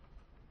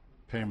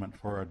payment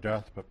for a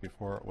death, but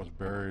before it was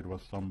buried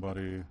with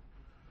somebody,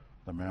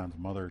 the man's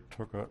mother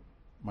took it.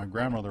 My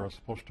grandmother was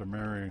supposed to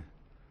marry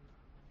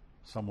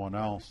someone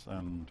else,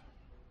 and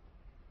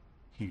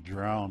he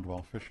drowned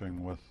while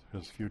fishing with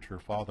his future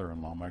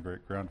father-in-law, my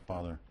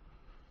great-grandfather.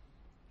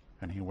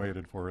 And he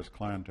waited for his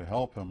clan to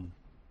help him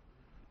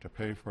to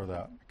pay for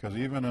that. Because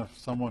even if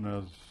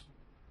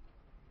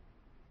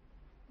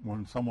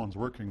when someone's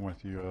working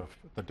with you, if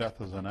the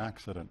death is an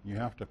accident, you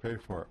have to pay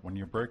for it. When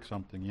you break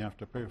something, you have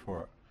to pay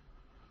for it.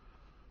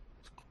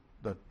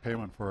 The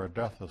payment for a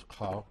death is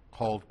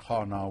called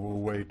Ka Na Wu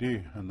Wei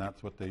Di, and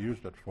that's what they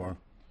used it for.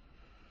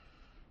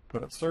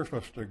 But it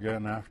surfaced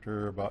again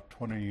after about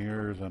 20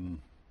 years, and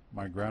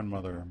my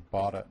grandmother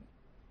bought it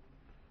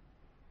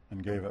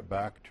and gave it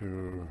back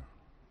to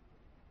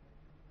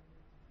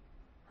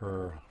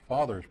her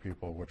father's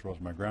people, which was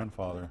my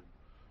grandfather.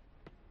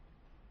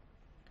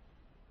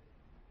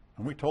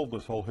 And we told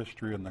this whole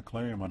history in the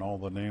claim and all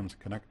the names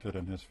connected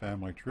in his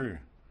family tree.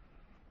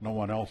 No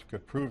one else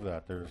could prove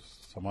that. There's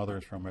some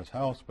others from his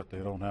house, but they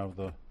don't have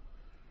the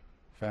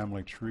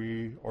family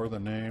tree or the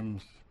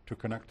names to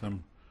connect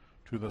them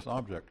to this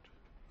object.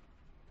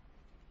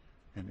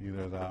 And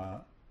either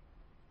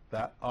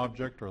that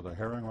object or the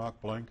herring rock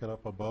blanket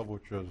up above,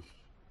 which is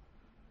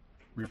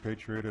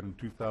repatriated in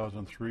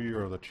 2003,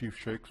 or the Chief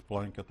Sheikh's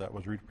blanket that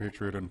was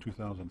repatriated in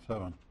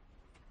 2007.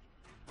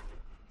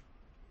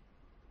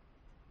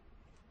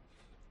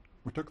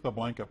 We took the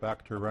blanket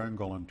back to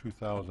Wrangell in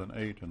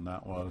 2008, and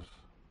that was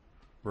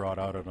brought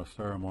out at a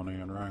ceremony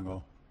in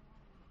Wrangell.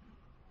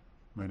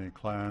 Many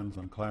clans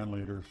and clan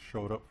leaders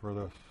showed up for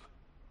this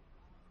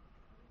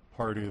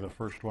party, the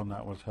first one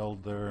that was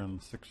held there in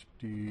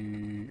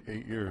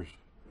 68 years.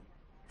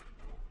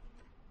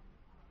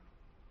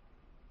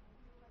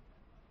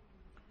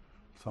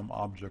 Some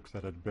objects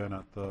that had been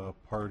at the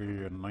party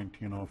in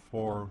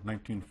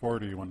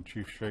 1940 when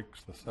Chief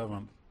Sheikhs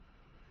VII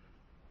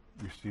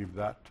received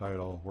that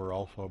title were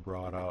also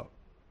brought out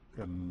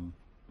in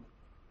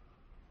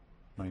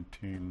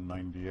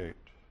 1998.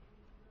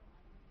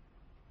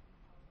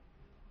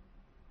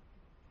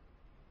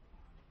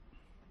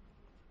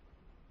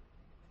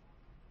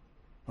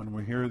 When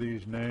we hear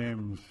these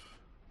names,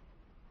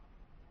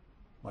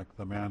 like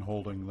the man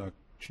holding the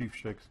Chief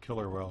Sheikh's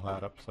killer whale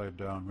hat upside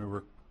down, we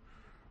were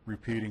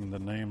repeating the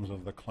names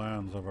of the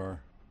clans of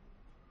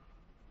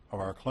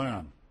our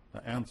clan,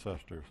 the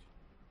ancestors,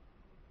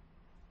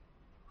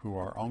 who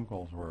our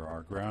uncles were,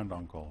 our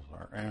granduncles,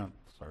 our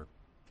aunts, our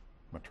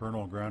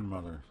maternal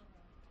grandmothers,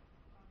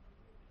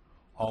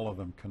 all of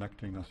them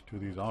connecting us to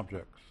these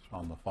objects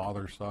on the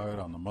father's side,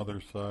 on the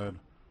mother's side.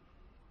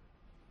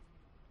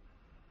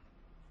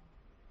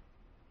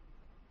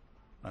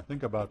 I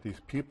think about these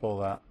people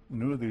that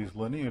knew these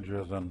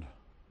lineages and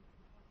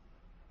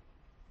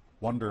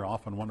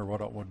often wonder what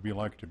it would be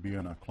like to be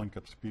in a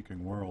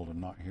Tlingit-speaking world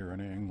and not hear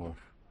any English.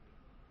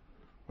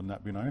 Wouldn't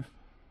that be nice?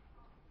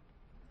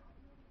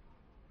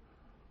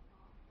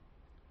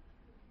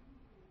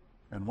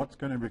 And what's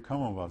going to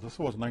become of us? This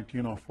was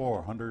 1904,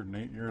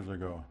 108 years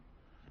ago.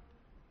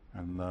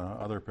 And the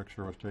other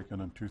picture was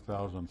taken in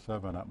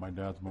 2007 at my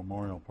dad's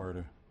memorial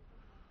party.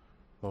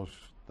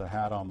 The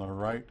hat on the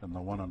right and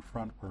the one in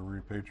front were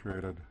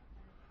repatriated.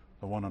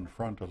 The one in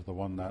front is the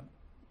one that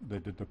they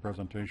did the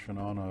presentation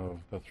on of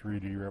the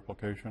 3D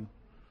replication.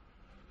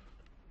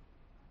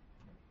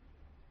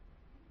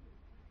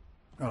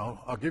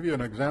 I'll give you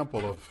an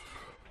example of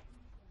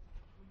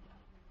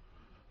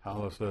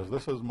how this is.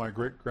 This is my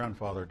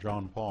great-grandfather,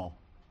 John Paul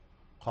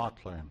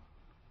Cotlane.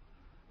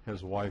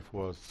 His wife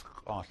was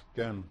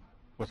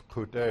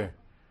Kute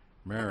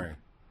Mary,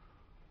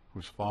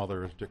 whose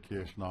father is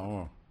Dikyesh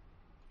Nau.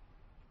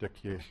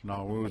 Dikyesh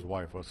Nau's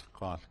wife was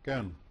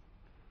Kosken,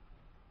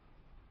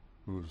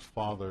 whose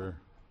father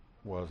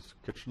was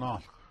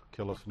Kitchnoth,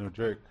 Killis New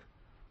Jake.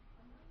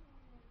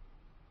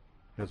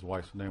 His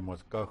wife's name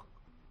was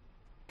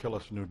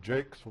Killis New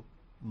Jake's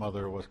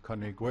mother was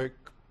Kunigwake.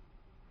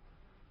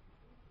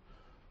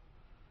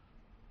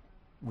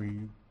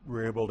 We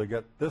were able to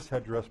get this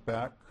headdress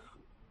back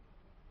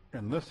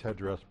and this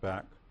headdress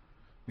back.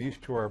 These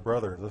two are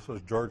brothers. This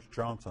is George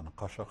Johnson,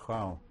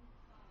 Kashachau,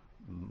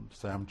 and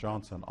Sam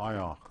Johnson,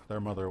 Ayok. Their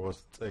mother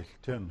was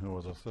Tin, who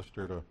was a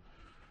sister to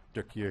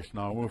Dikyesh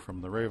Nawu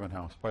from the Raven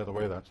House. By the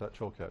way, that's that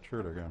Chilkat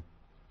shirt again.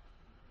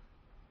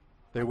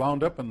 They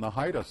wound up in the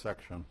Haida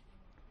section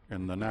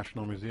in the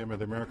National Museum of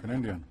the American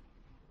Indian.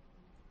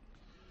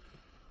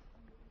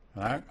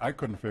 And I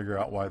couldn't figure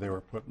out why they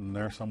were put in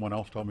there. Someone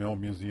else told me, oh,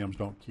 museums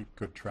don't keep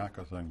good track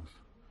of things.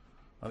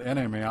 The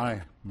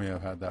NMAI may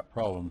have had that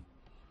problem,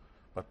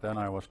 but then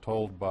I was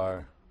told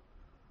by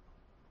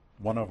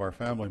one of our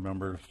family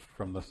members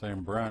from the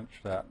same branch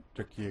that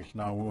Dikyesh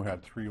Nawu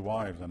had 3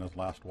 wives and his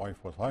last wife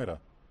was Haida.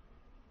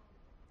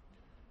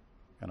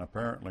 And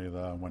apparently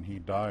when he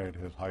died,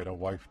 his Haida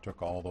wife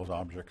took all those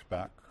objects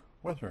back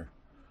with her,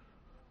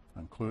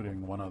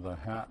 including one of the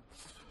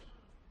hats.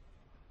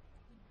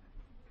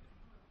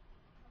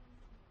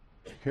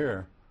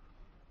 Here,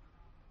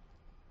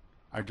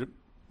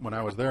 when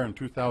I was there in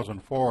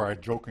 2004, I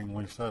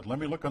jokingly said, let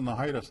me look in the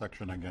Haida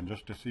section again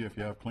just to see if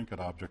you have Tlingit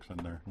objects in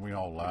there. And we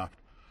all laughed.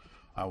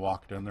 I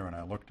walked in there and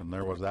I looked and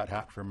there was that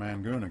hat from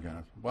Mangoon again. I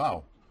said,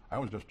 wow, I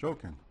was just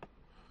joking.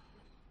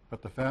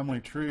 But the family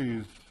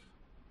trees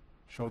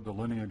showed the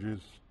lineages,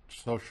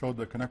 so showed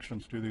the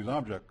connections to these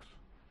objects.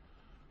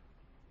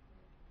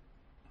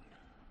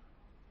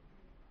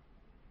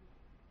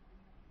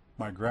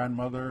 My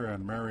grandmother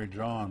and Mary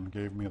John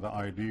gave me the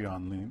ID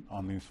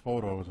on these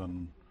photos,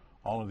 and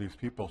all of these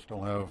people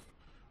still have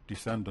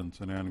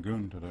descendants in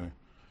Angoon today.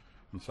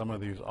 And some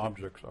of these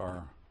objects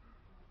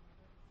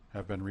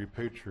have been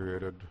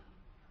repatriated,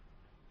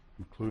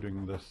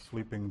 including this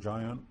sleeping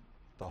giant,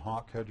 the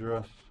hawk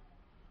headdress,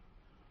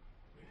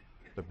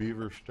 the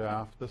beaver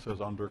staff. This is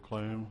under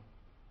claim.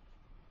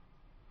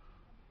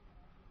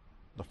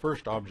 The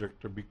first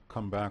object to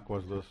come back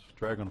was this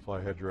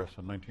dragonfly headdress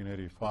in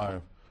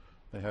 1985.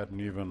 They hadn't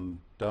even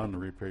done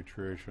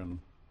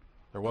repatriation.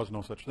 There was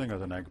no such thing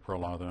as an egg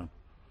perla then.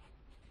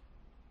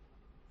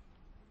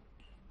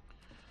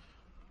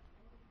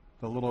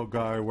 The little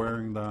guy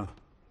wearing the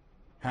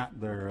hat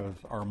there is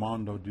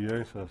Armando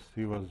Diesas.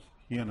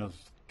 He and his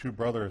 2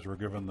 brothers were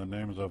given the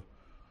names of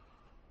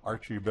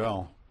Archie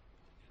Bell.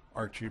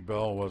 Archie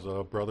Bell was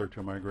a brother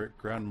to my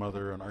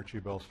great-grandmother, and Archie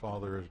Bell's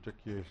father is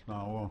Dikyesh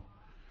Nawu.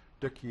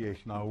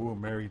 Dikyesh Nawu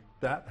married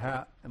that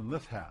hat and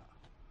this hat.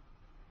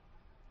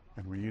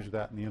 And we use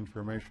that in the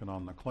information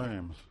on the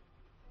claims.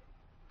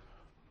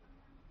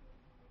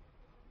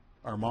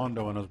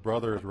 Armando and his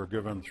brothers were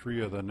given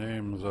 3 of the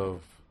names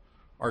of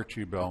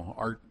Archie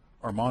Bell.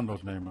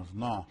 Armando's name is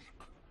Nosk.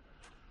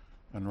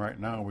 And right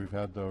now we've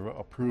had the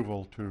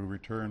approval to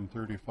return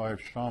 35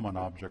 shaman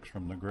objects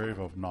from the grave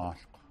of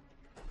Nosk,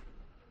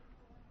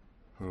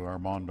 who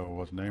Armando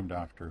was named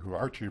after, who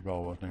Archie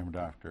Bell was named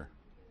after.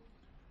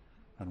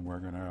 And we're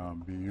going to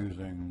be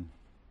using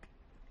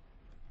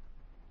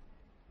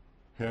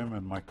him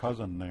and my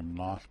cousin named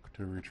Nosk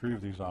to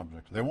retrieve these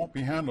objects. They won't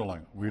be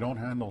handling. We don't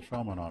handle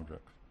shaman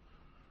objects.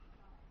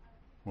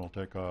 We'll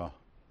take a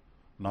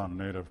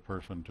non-native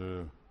person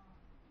to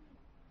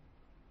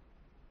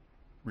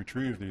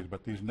retrieve these,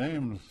 but these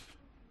names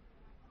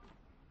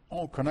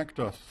all connect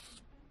us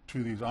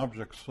to these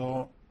objects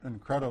so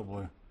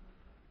incredibly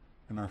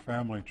in our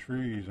family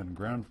trees and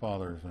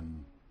grandfathers.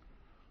 And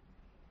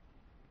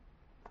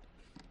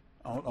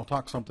I'll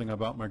talk something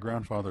about my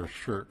grandfather's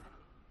shirt.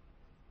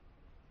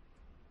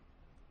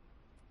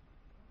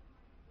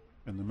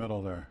 In the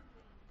middle there.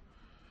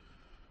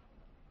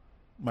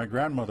 My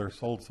grandmother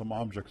sold some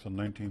objects in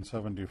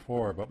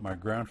 1974, but my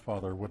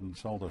grandfather wouldn't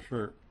sell the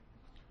shirt.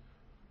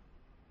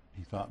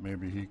 He thought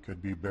maybe he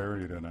could be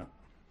buried in it.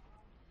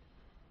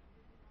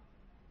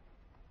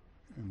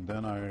 And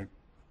then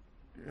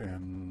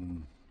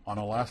on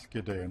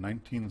Alaska Day in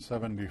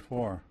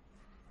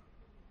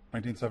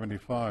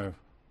 1975,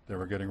 they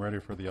were getting ready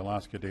for the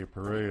Alaska Day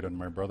parade, and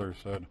my brother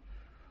said,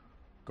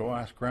 go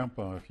ask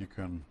Grandpa if you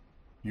can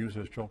use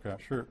his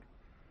Chilkat shirt.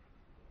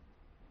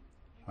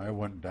 I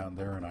went down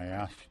there and I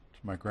asked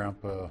my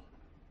grandpa,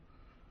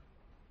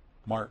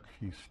 Mark,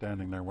 he's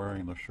standing there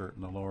wearing the shirt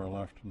in the lower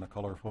left in the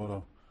color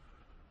photo.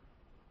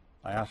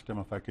 I asked him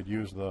if I could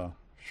use the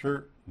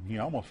shirt, and he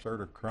almost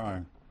started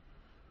crying.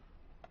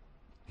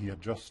 He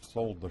had just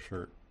sold the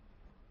shirt.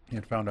 He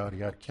had found out he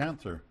had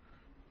cancer,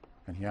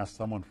 and he asked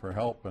someone for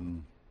help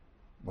and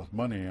with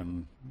money,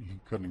 and he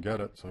couldn't get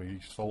it, so he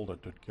sold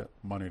it to get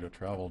money to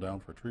travel down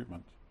for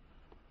treatment.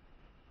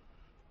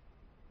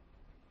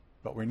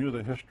 But we knew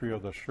the history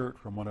of the shirt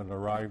from when it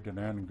arrived in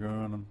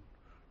Angoon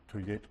to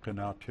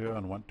Yetkinautia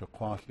and went to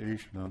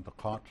Kwasish and then to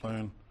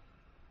Kotlin.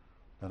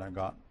 Then I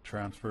got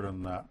transferred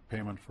in that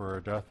payment for her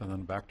death and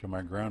then back to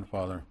my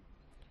grandfather.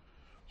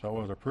 So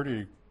it was a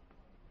pretty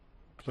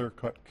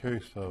clear-cut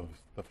case of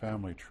the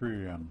family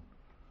tree and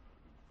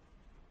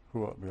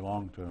who it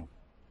belonged to.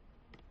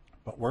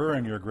 But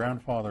wearing your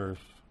grandfather's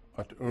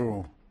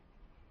at'u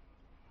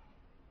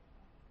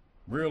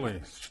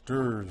really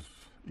stirs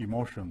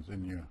emotions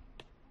in you.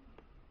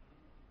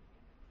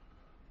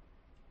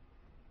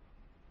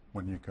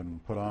 When you can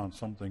put on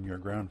something your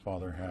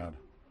grandfather had.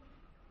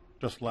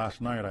 Just last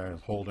night I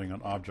was holding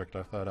an object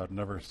I thought I'd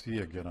never see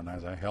again, and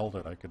as I held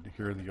it I could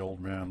hear the old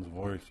man's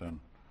voice and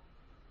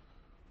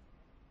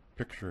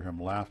picture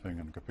him laughing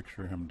and could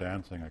picture him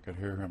dancing. I could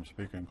hear him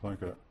speaking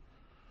Tlingit.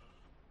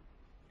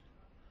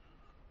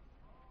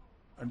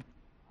 And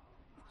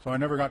so I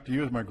never got to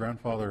use my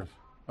grandfather's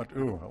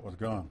at'u. It was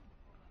gone.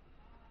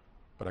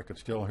 But I could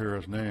still hear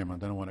his name,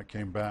 and then when it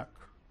came back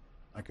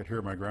I could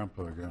hear my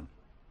grandpa again.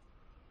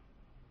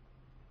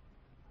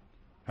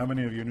 How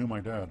many of you knew my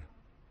dad?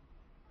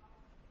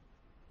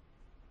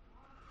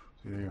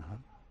 See,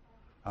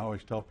 I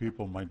always tell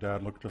people my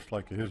dad looked just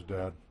like his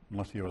dad.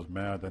 Unless he was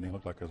mad, then he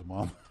looked like his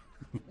mom.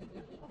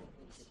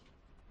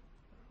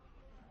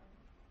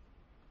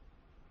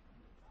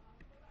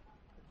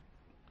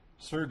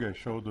 Sergey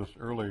showed this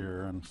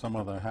earlier, and some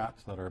of the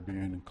hats that are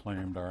being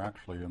claimed are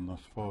actually in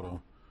this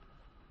photo.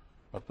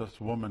 But this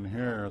woman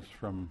here is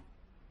from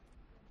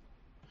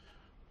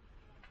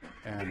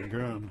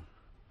Angoon.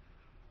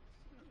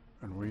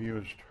 And we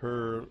used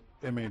her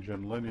image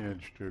and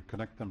lineage to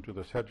connect them to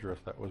this headdress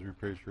that was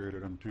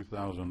repatriated in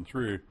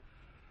 2003.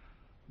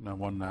 And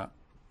one that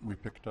we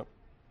picked up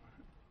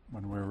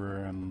when we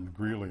were in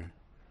Greeley.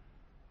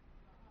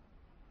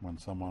 When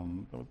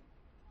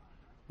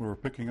we were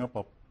picking up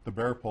the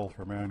bear pole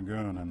from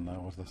Angoon, and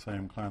that was the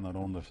same clan that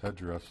owned this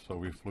headdress, so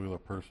we flew the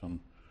person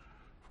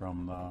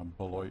from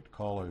Beloit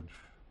College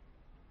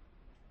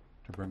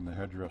to bring the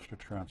headdress to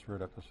transfer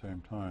it at the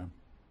same time.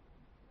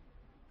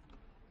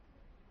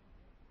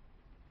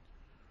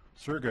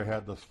 Sergey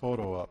had this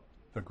photo up.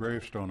 The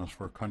gravestone is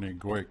for Kani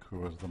Goik, who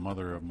was the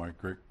mother of my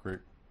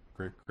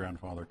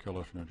great-great-great-grandfather,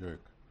 Kilish Najik.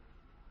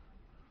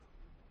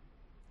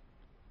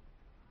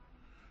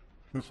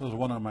 This is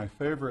one of my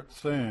favorite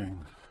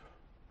sayings.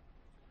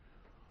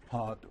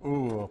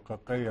 Ha'at'u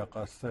kaqeya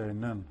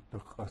qaseinin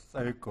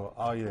tuqaseiko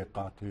aye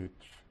qatich.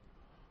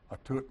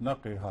 Atut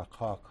naqi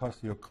haqa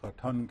qasyuk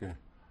qatange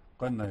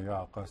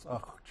qanaya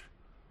qasachch.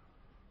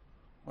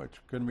 Which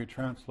can be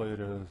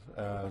translated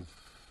as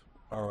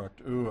our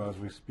at'u, as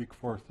we speak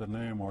forth the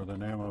name or the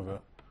name of it.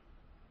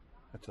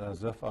 It's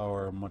as if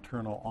our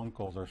maternal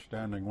uncles are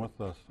standing with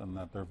us and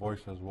that their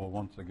voices will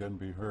once again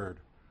be heard.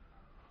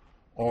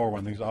 Or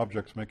when these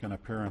objects make an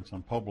appearance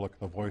in public,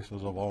 the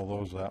voices of all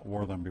those that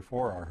wore them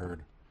before are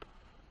heard.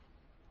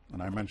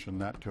 And I mentioned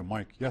that to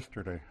Mike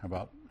yesterday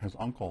about his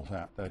uncle's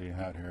hat that he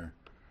had here.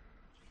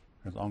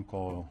 His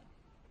uncle,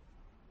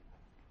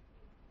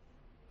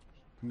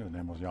 I think his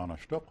name was Jana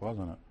Stuk,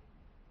 wasn't it?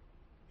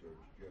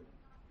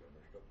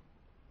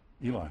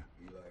 Eli.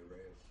 Eli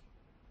Reyes.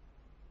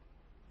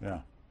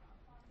 Yeah.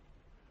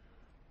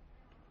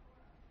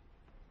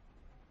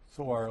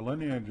 So our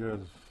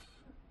lineages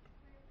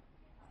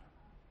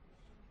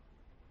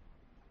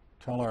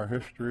tell our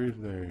histories.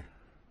 They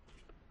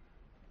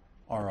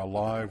are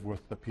alive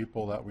with the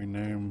people that we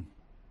name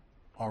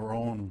our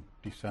own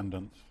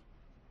descendants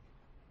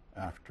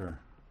after.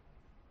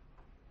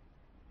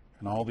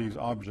 And all these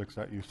objects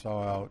that you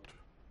saw out,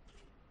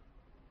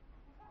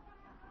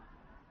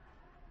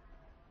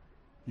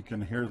 you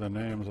can hear the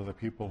names of the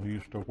people who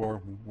used to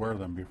wear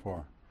them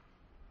before.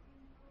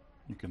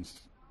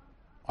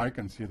 I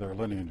can see their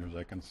lineages,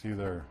 I can see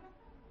their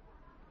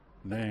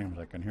names,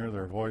 I can hear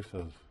their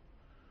voices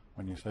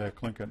when you say a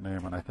Tlingit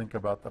name, and I think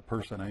about the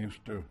person I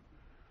used to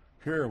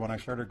hear when I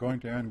started going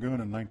to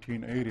Angoon in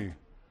 1980,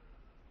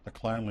 the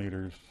clan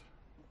leaders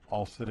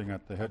all sitting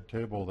at the head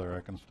table there. I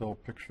can still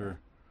picture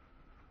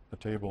the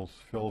tables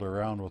filled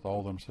around with all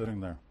of them sitting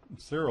there. And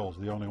Cyril's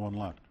the only one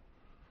left.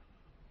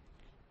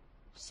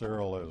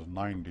 Cyril is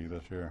 90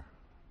 this year.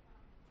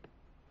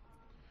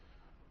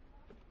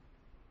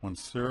 When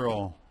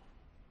Cyril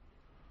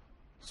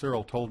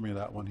told me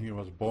that when he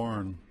was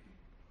born,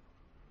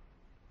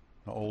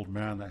 the old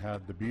man that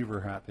had the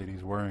beaver hat that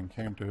he's wearing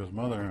came to his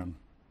mother and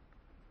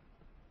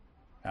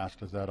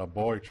asked, "Is that a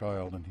boy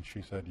child?" And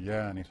she said,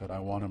 "Yeah." And he said, "I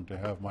want him to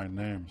have my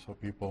name so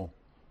people,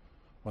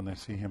 when they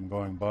see him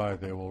going by,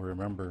 they will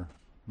remember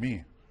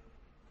me."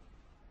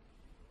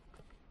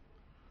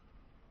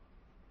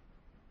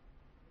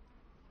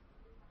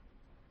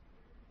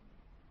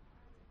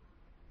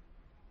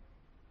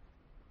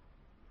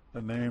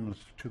 The names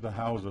to the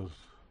houses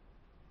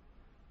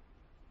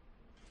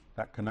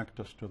that connect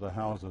us to the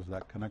houses,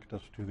 that connect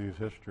us to these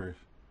histories.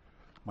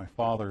 My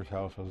father's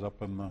house is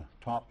up in the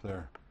top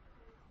there.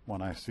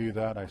 When I see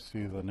that, I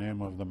see the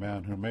name of the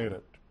man who made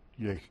it,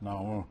 Yes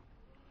Nau,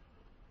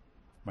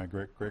 my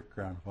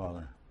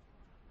great-great-grandfather.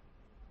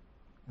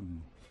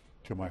 And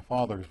to my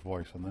father's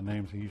voice and the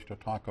names he used to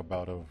talk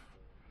about of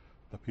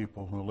the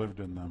people who lived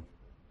in them.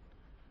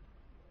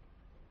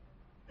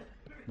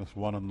 This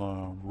one on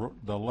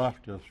the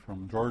left is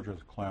from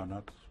George's clan.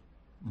 That's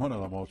one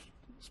of the most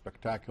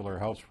spectacular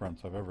house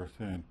fronts I've ever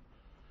seen.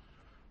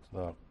 It's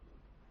the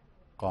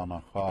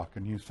Ganakha.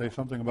 Can you say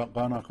something about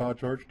Ganakha,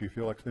 George? Do you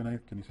feel like saying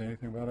anything? Can you say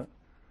anything about it?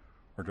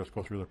 Or just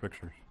go through the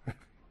pictures? It's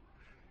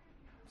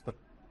the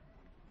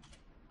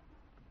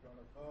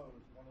Ganakha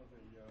was one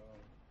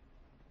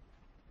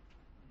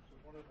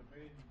of the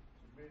main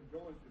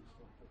villages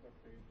of the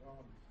Duckdale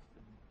Downs.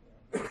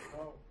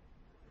 Now,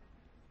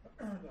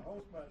 the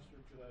housemaster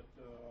to that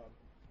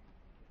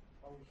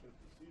house that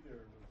you see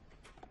there was,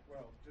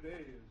 well,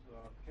 today is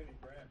Kenny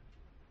Grant,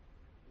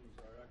 who's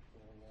our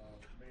actual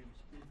main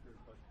speaker,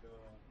 but just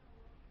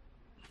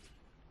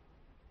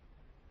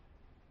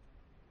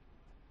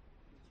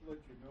to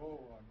let you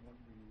know, when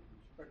we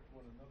respect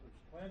one another's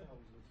clan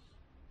houses,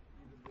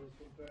 even though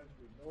sometimes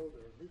we know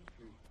their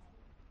history,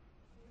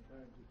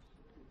 sometimes it's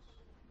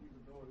even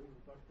though it is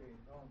a Duckdale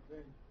Down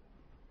thing,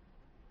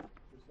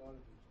 just out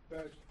of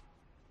respect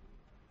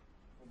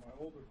for my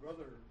older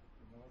brother,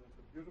 it's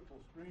a beautiful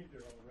screen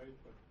there, all right,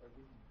 but I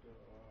wouldn't,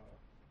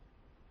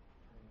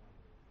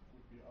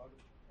 would be out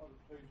of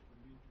place for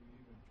me to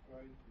even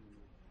try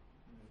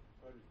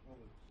to tell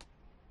its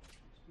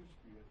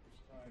history at this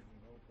time,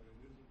 but it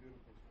is a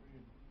beautiful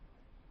screen.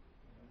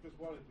 And I just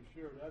wanted to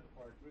share that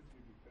part with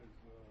you because,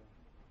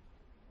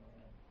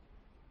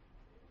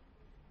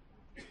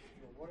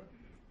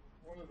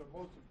 one of the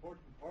most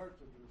important parts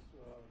of this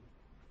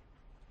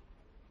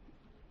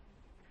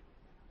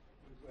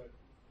is that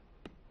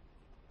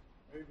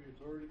maybe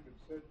it's already been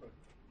said, but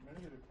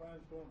many of the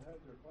clans don't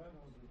have their clan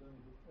houses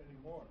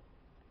anymore.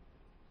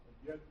 And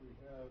yet we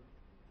have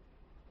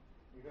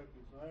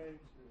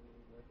designs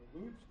that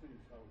alludes to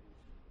these houses.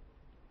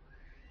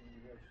 And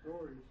we have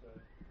stories that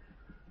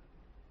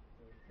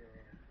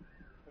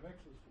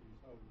connects us to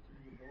these houses,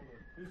 even though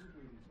that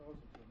physically these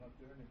houses are not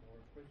there anymore,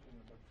 especially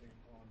in the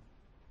Duckdale Towns.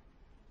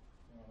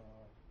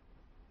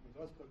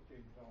 With us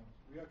Duckdale Towns,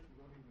 we actually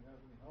don't even have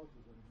any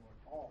houses anymore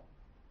at all.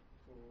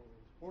 So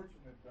it's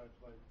fortunate that,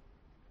 like,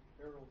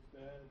 Harold's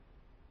dad,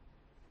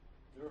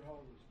 their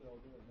house is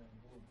still there in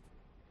Nangoon,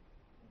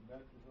 and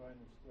that design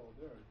is still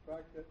there. In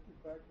fact, that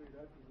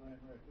design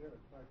right there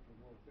is actually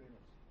world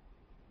famous.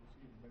 You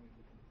see in many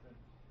different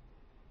prints.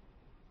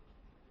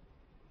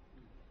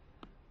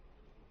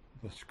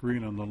 The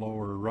screen on the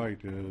lower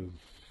right is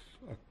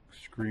a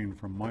screen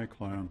from my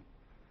clan.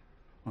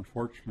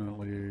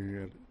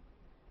 Unfortunately, it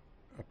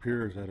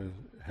appears that it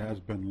has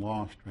been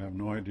lost. I have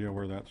no idea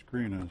where that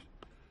screen is.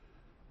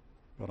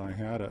 But I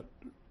had it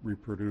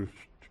reproduced,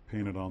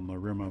 painted on the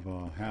rim of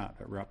a hat.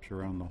 It wraps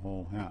around the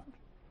whole hat.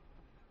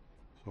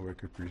 So we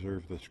could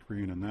preserve the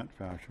screen in that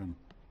fashion.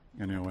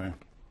 Anyway,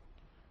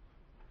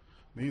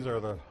 these are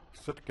the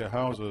Sitka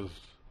houses,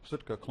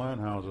 Sitka clan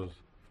houses.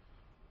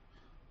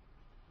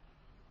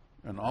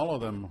 And all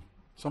of them,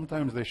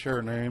 sometimes they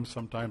share names,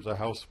 sometimes a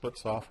house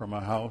splits off from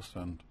a house,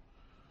 and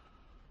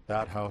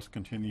that house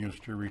continues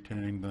to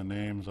retain the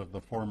names of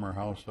the former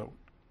house that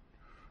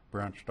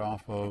branched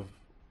off of,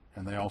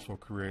 and they also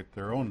create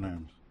their own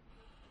names.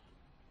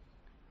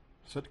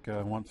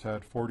 Sitka once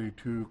had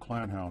 42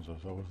 clan houses.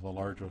 It was the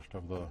largest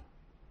of the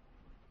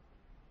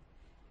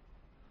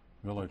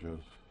villages.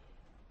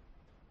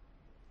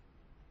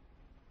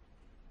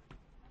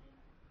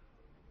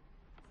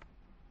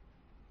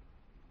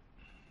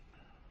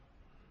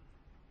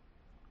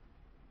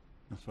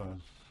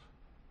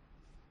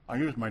 I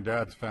use my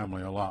dad's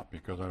family a lot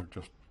because I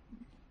just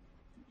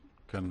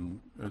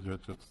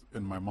it's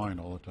in my mind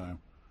all the time.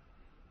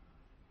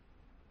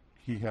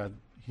 He has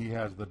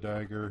the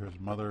dagger. His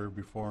mother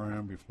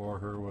before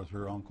her was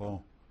her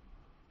uncle,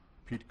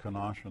 Pete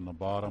Kanosh on the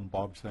bottom,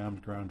 Bob Sam's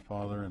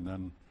grandfather, and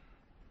then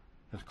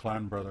his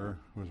clan brother,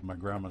 who was my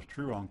grandma's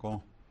true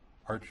uncle,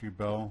 Archie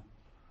Bell.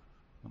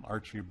 And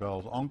Archie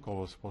Bell's uncle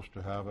was supposed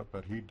to have it,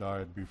 but he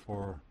died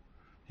before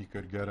he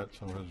could get it,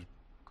 so his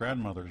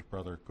grandmother's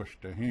brother, Kush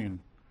Daheen,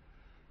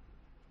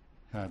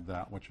 had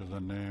that, which is a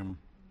name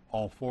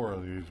all four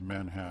of these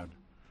men had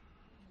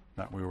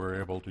that we were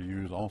able to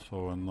use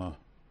also in the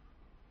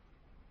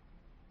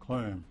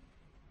claim.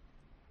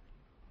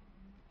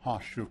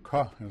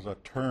 Hashuka is a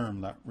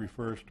term that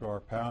refers to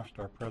our past,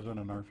 our present,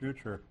 and our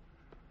future.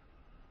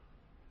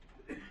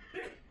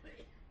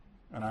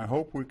 And I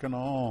hope we can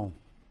all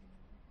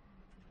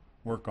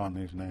work on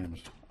these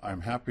names.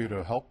 I'm happy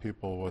to help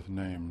people with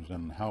names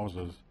and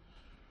houses.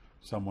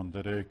 Someone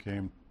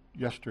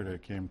yesterday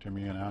came to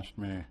me and asked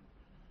me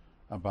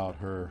about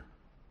her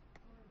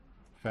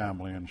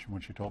family, and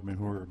when she told me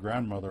who her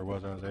grandmother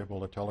was, I was able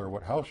to tell her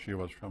what house she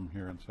was from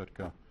here in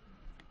Sitka.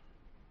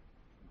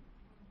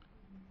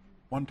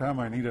 One time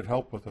I needed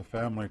help with a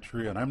family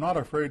tree, and I'm not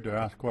afraid to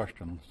ask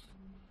questions.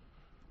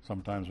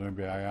 Sometimes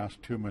maybe I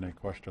asked too many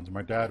questions.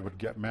 My dad would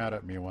get mad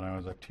at me when I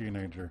was a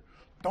teenager.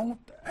 Don't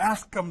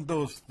ask them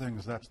those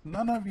things. That's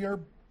none of your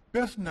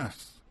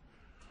business.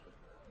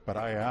 But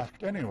I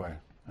asked anyway,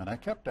 and I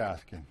kept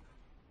asking.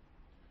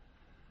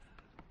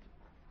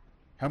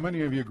 How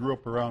many of you grew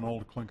up around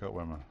old Tlingit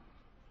women?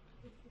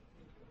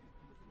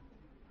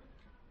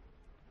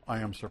 I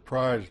am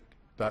surprised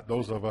that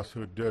those of us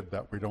who did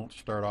that we don't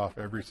start off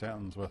every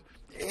sentence with,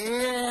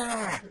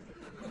 yeah,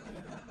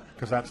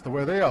 because that's the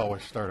way they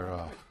always started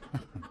off.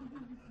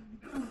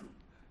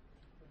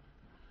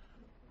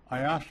 I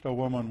asked a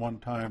woman one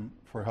time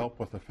for help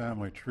with the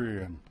family tree,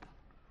 and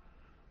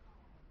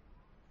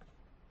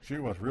she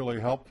was really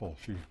helpful.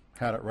 She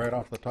had it right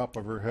off the top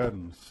of her head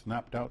and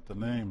snapped out the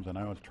names, and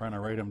I was trying to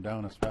write them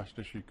down as fast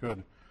as she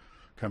could,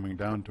 coming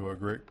down to a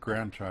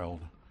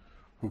great-grandchild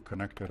who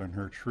connected in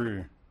her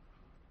tree.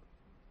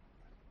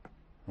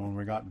 When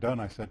we got done,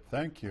 I said,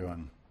 thank you,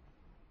 and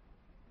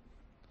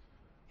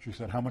she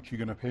said, how much are you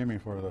going to pay me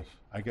for this?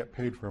 I get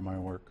paid for my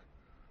work.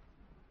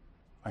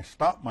 I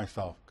stopped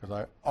myself because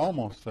I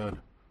almost said,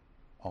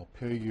 I'll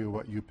pay you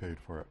what you paid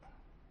for it.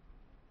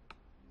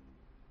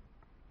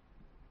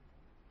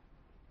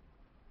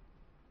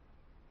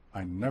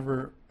 I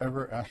never,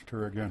 ever asked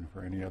her again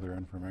for any other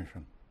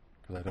information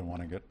because I didn't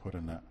want to get put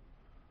in that.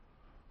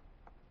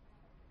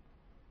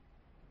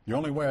 The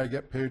only way I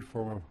get paid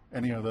for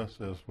any of this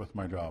is with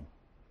my job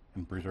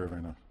in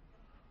preserving this.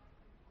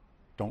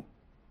 Don't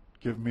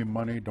give me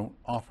money, don't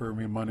offer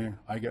me money.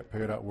 I get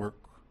paid at work.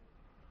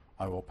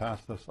 I will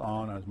pass this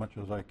on as much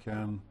as I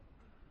can.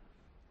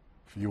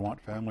 If you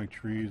want family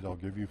trees, I'll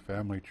give you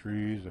family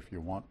trees. If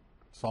you want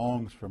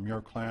songs from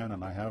your clan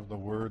and I have the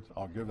words,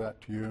 I'll give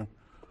that to you.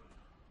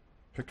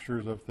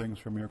 Pictures of things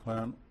from your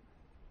clan.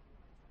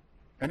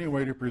 Any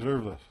way to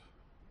preserve this.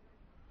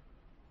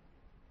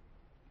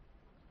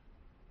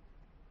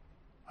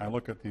 I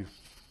look at these,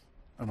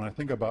 and when I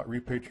think about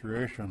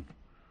repatriation,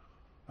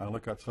 I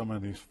look at some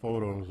of these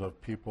photos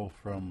of people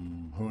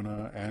from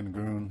Hoona,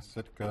 Angoon,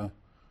 Sitka,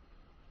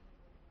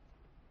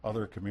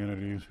 other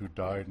communities who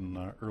died in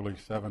the early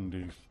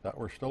 70s that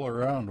were still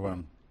around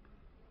when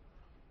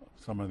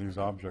some of these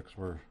objects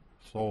were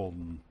sold,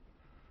 and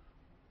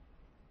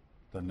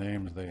the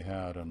names they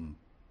had, and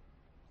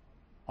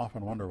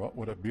often wonder what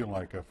would it be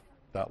like if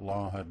that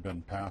law had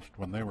been passed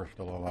when they were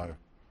still alive.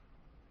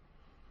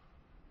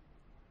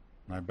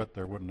 And I bet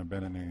there wouldn't have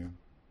been any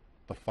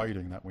the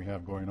fighting that we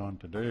have going on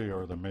today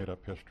or the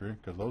made-up history,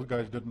 because those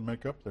guys didn't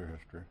make up their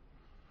history.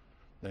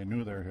 They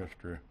knew their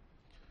history.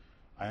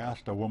 I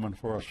asked a woman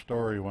for a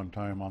story one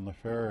time on the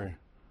ferry.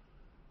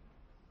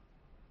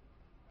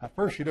 At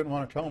first she didn't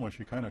want to tell me.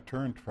 She kind of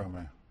turned from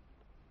me.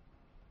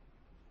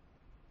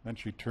 Then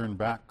she turned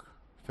back,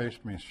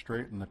 faced me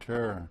straight in the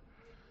chair,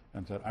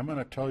 and said, I'm going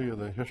to tell you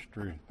the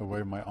history the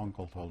way my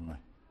uncle told me,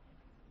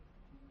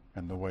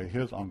 and the way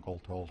his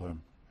uncle told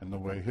him, and the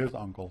way his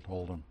uncle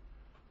told him.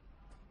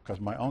 Because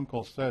my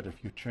uncle said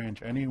if you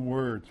change any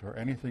words or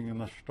anything in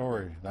the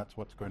story, that's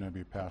what's going to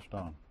be passed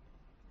on.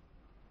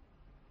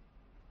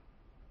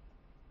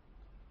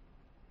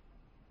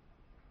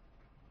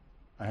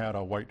 I had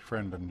a white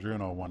friend in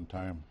Juneau one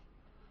time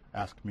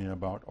ask me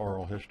about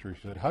oral history.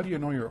 She said, how do you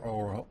know your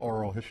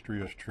oral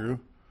history is true?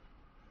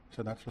 I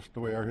said, that's just the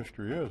way our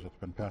history is. It's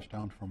been passed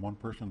down from one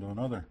person to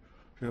another.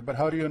 She said, but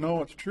how do you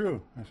know it's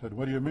true? I said,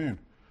 what do you mean?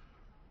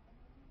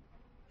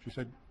 She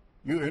said,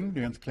 you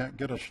Indians can't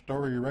get a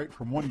story right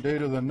from one day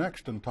to the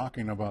next in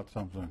talking about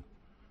something.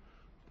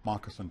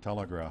 Moccasin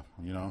telegraph,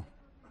 you know.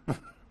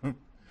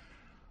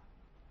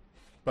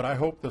 But I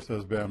hope this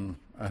has been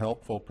a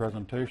helpful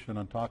presentation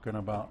in talking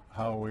about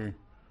how we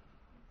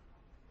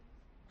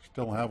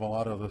still have a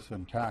lot of this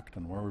intact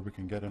and where we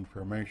can get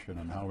information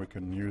and how we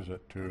can use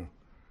it to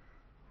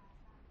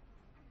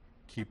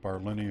keep our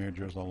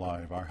lineages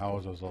alive, our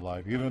houses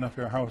alive. Even if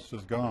your house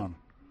is gone,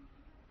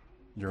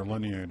 your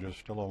lineage is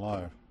still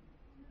alive.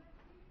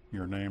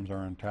 Your names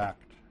are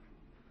intact.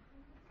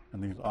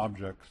 And these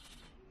objects,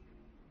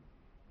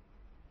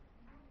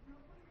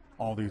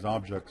 all these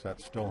objects that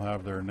still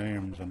have their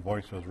names and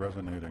voices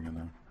resonating in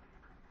them.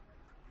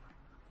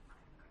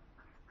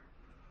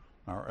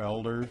 Our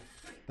elders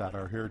that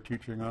are here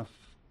teaching us,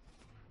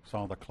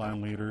 saw the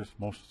clan leaders,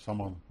 most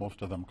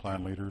of them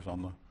clan leaders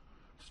on the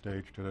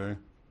stage today,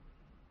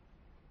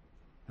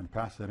 and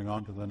passing it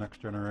on to the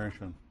next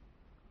generation.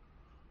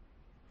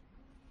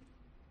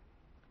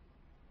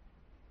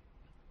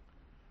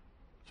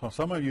 So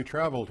some of you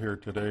traveled here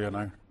today,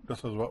 and this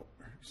is what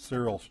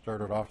Cyril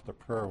started off the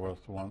prayer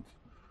with once.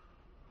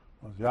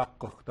 Was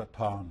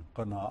Yakuchtatan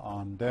Kana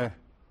Ande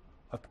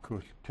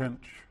Atkush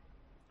Tinch,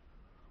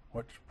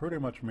 which pretty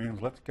much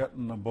means let's get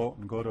in the boat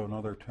and go to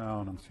another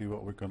town and see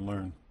what we can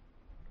learn.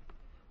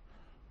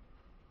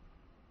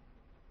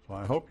 So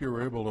I hope you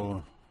were able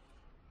to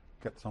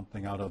get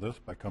something out of this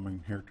by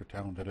coming here to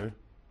town today.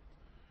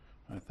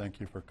 I thank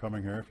you for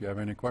coming here. If you have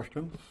any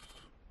questions, you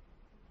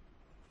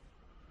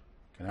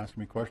can ask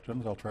me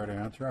questions. I'll try to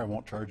answer. I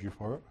won't charge you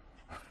for it.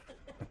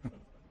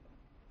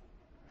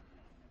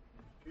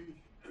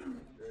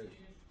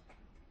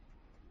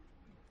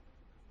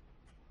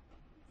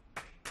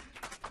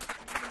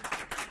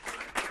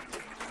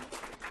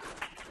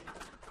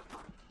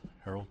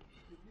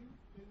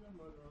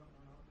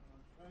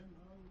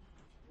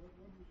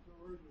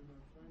 part of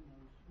that time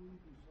was who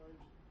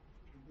decides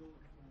to build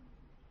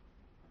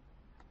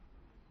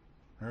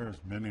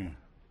clan?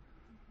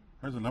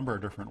 There's a number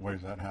of different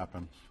ways that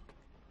happens.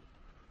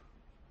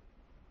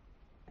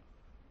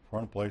 For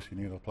one place, you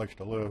need a place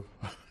to live.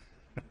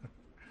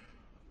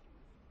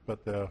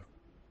 But the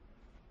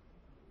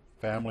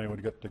family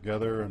would get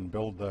together and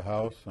build the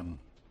house and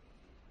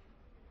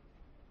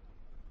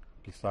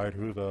decide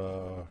who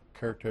the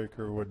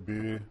caretaker would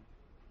be.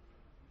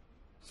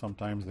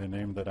 Sometimes they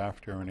named it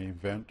after an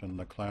event in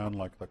the clan,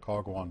 like the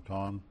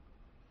Kagwantan,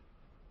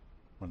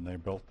 when they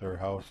built their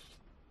house.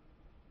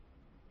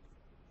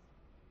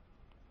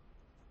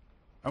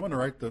 I'm going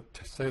to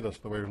say this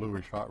the way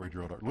Louis Shotridge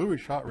wrote it. Louis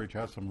Shotridge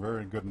has some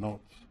very good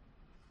notes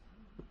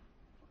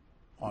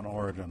on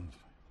origins.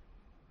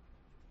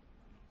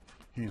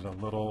 He's a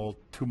little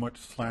too much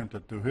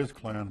slanted to his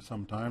clan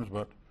sometimes,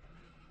 but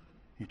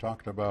he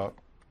talked about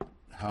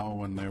how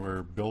when they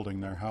were building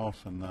their house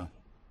and the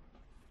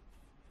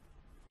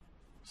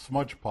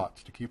smudge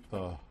pots to keep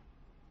the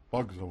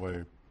bugs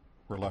away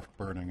were left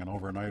burning, and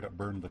overnight it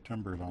burned the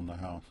timbers on the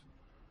house.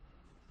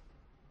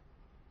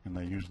 And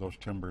they used those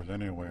timbers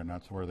anyway, and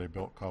that's where they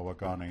built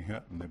Kawagani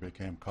Hit, and they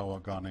became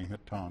Kawagani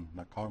Hitan,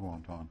 not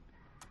Kagwantan.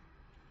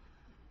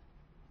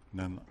 And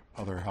then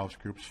other house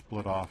groups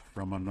split off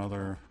from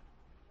another,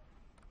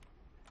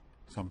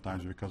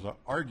 sometimes because of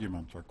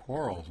arguments or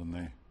quarrels, and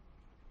they,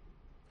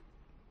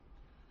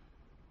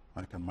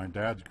 like in my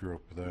dad's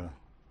group, the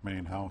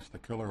main house, the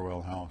Killer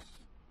Whale house,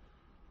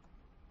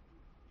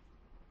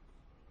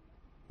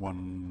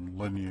 one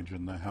lineage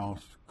in the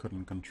house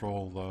couldn't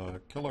control the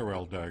killer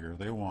whale dagger.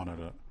 They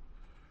wanted it.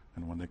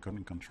 And when they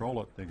couldn't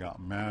control it, they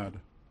got mad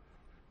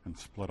and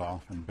split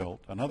off and built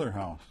another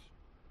house.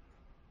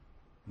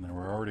 And there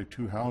were already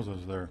two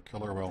houses there,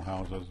 killer whale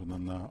houses, and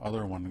then the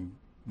other one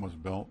was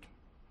built.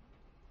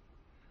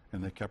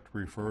 And they kept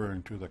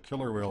referring to the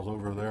killer whales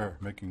over there,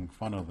 making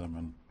fun of them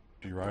and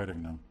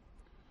deriding them.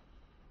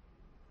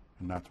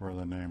 And that's where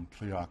the name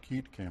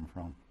Tliakit came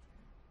from.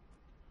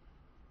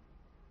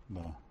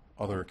 The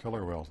other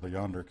killer whales, the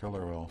yonder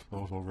killer whales,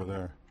 those over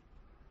there.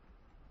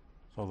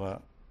 So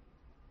that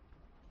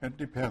it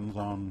depends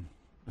on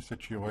the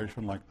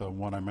situation, like the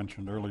one I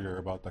mentioned earlier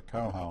about the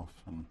cow house,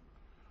 and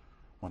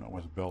when it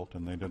was built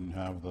and they didn't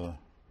have the,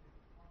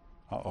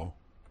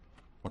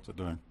 what's it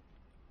doing?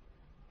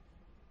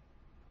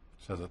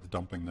 It says it's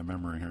dumping the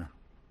memory here.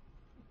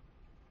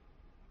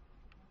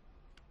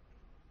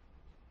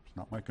 It's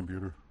not my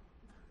computer,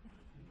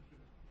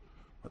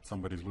 but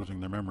somebody's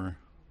losing their memory.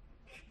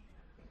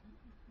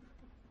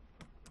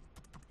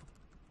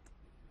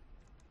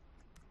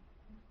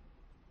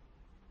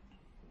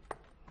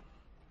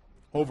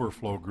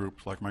 Overflow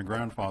groups, like my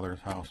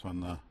grandfather's house,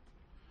 I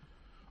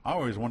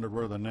always wondered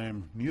where the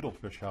name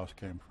Needlefish House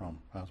came from.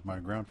 That's my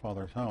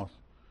grandfather's house.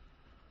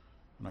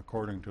 And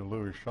according to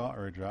Louis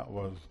Shotridge, that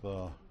was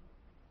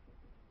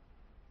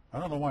I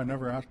don't know why I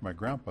never asked my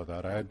grandpa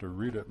that. I had to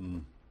read it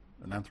in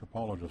an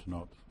anthropologist's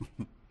notes.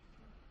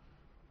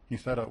 He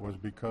said it was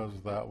because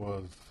that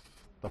was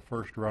the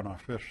first run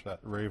of fish that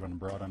Raven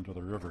brought into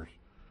the rivers.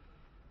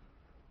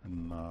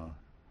 And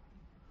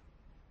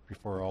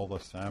before all the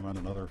salmon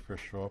and other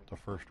fish show up, the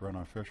first run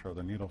of fish are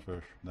the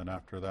needlefish. Then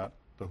after that,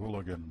 the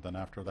hooligan. Then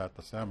after that,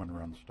 the salmon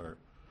runs start.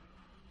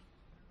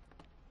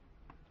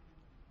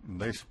 And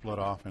they split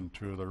off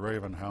into the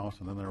Raven House,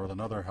 and then there was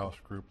another house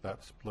group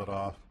that split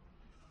off.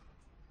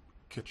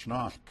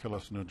 Kitchnoth,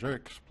 Killis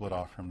Nujake, split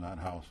off from that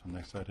house, and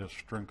they said his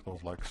strength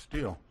was like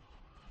steel.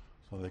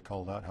 So they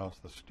called that house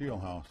the Steel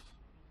House.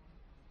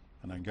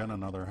 And again,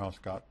 another house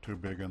got too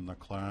big in the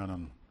clan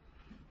and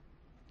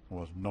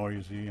was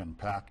noisy and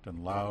packed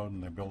and loud,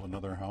 and they built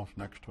another house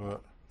next to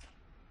it.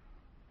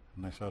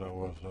 And they said it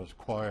was as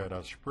quiet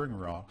as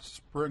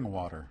spring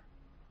water.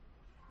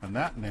 And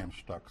that name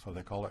stuck, so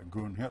they call it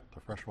Goon Hit,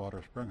 the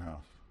freshwater spring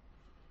house.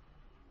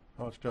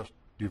 So it's just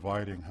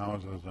dividing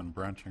houses and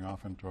branching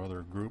off into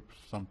other groups,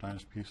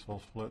 sometimes peaceful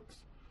splits,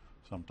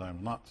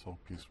 sometimes not so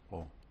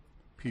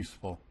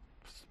peaceful.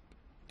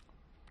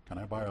 Can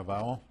I buy a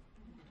vowel?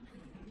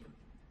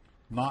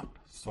 Not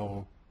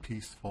so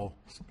peaceful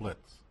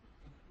splits.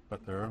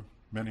 But there are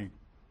many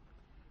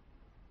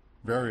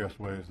various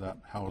ways that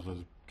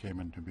houses came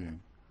into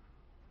being.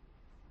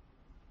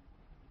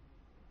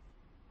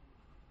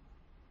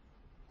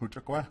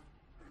 Huchakwa?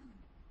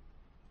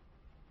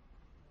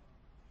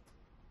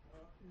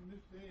 In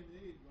this day and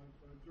age, like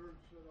George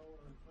said, all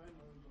our time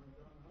houses are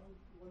done. How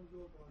one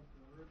go about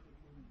the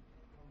replicating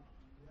house?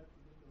 You have to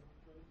get the whole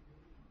place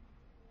together?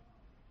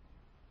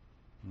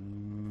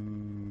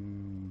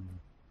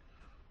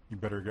 You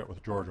better get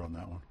with George on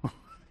that one.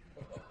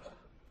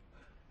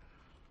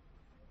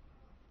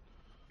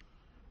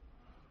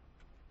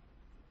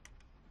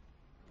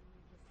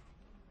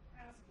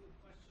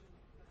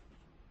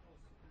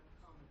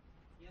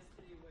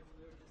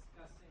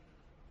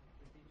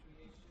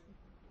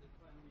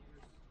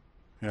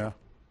 Yeah.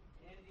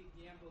 Andy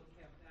Gamble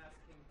kept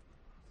asking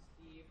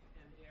Steve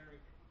and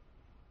Eric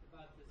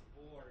about this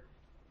board,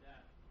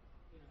 that,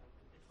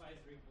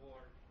 advisory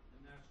board,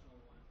 the national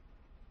one.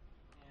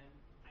 And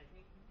I think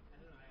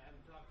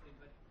talk to him,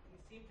 but he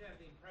seemed to have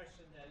the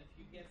impression that if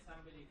you get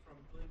somebody from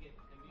Tlingit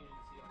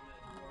community on that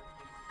board,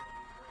 things are going to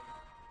be great.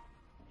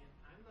 And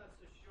I'm not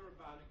so sure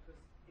about it because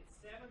it's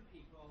 7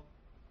 people,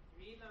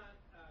 3 not,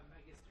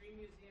 I guess 3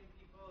 museum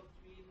people,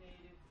 3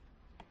 Native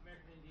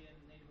American Indian,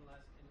 Native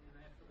Alaskan,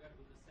 and I forgot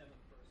who the 7th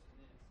person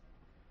is.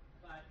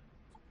 But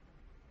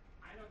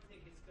I don't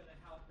think it's going to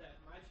help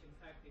that much. In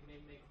fact, it may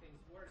make things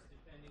worse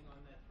depending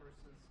on that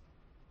person's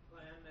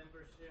clan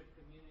membership,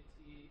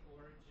 community,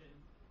 origin.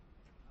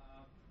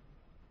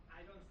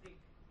 I don't think,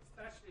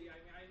 especially, I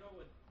mean, I know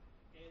what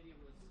Andy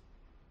was,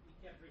 he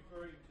kept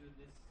referring to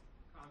this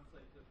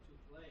conflict of 2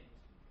 claims,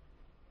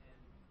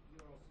 and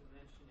you're also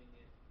mentioning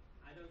it.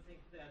 I don't think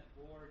that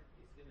board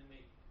is going to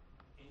make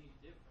any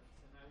difference,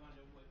 and I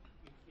wonder what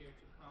you care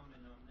to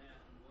comment on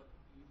that and what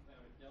you've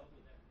ever dealt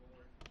with that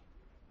board.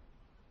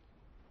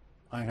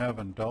 I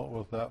haven't dealt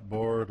with that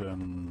board,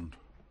 and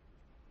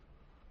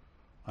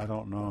I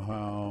don't know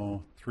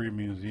how 3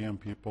 museum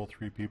people,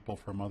 3 people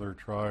from other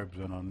tribes,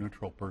 and a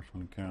neutral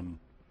person can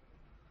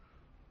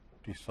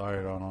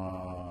decide on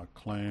a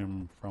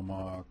claim from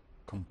a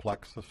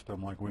complex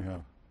system like we have.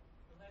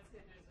 Well, let's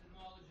say there's a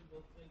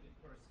knowledgeable Tlingit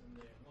person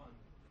there, one.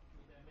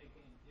 Would that make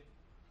any difference?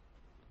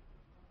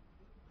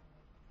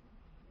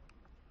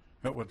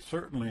 It would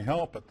certainly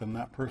help, but then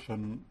that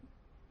person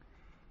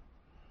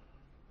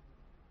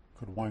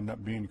could wind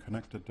up being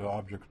connected to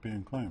objects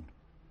being claimed.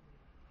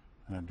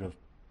 And it just,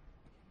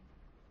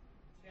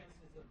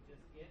 Chances of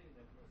just getting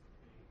that person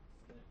pretty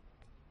slim.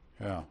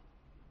 yeah.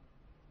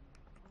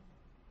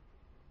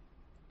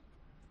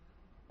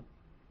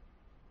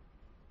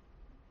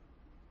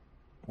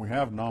 We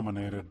have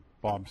nominated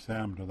Bob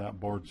Sam to that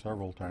board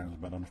several times,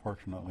 but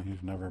unfortunately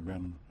he's never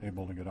been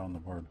able to get on the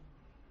board.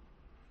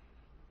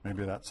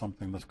 Maybe that's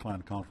something this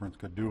clan conference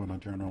could do in a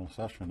general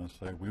session, is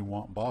say, we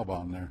want Bob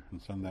on there,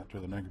 and send that to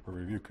the NEGPA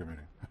Review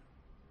Committee.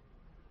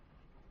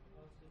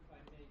 Also, if I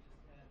may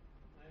just add,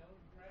 my own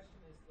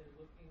impression is they're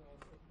looking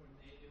also for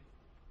Native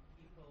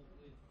people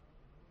with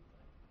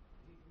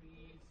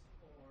degrees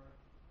or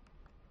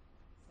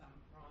some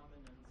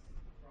prominence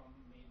from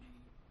maybe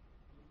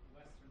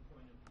Western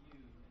point of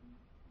view. And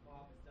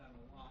Bob has done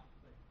a lot,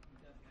 but he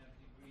doesn't have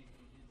degrees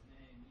in his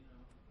name, you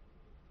know,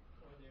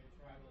 or they're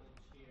tribal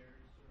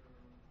chairs or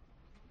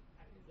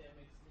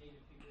academics, Native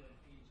people have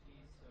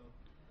PhDs, so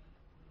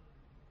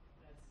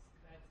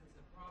that is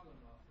a problem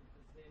often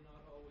because they're not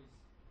always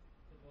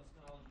the most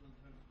knowledgeable in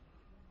terms of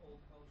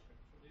old culture,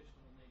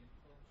 traditional Native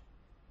culture.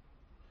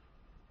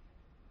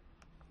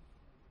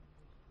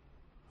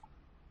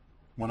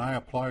 When I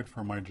applied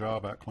for my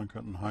job at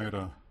Tlingit and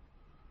Haida,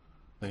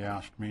 they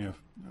asked me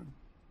if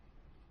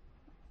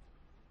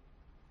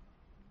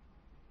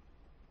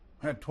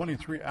I had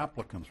 23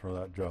 applicants for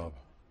that job.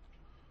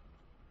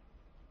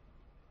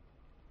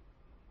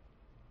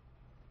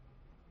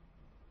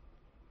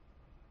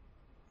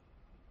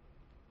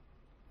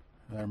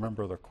 I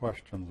remember the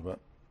questions, but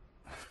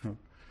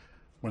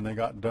when they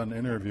got done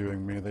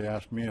interviewing me, they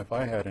asked me if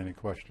I had any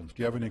questions.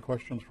 Do you have any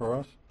questions for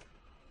us?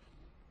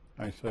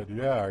 I said,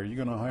 yeah, are you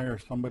going to hire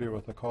somebody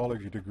with a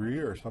college degree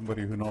or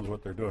somebody who knows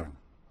what they're doing?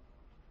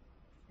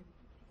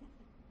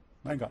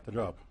 I got the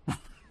job.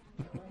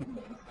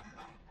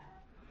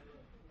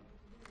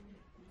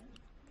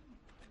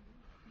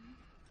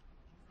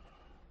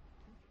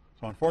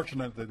 So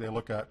unfortunately, they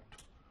look at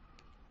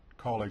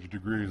college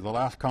degrees. The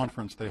last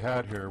conference they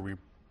had here, we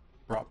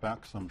brought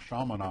back some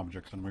shaman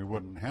objects, and we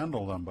wouldn't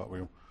handle them, but we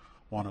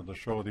wanted to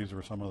show these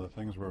were some of the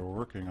things we were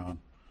working on.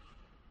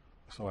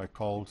 So I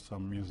called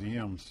some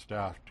museum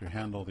staff to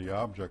handle the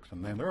objects,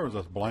 and then there was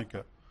this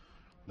blanket.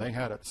 They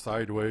had it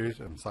sideways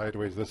and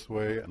sideways this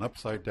way and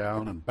upside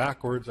down and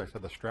backwards. I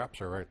said, the straps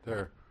are right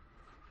there.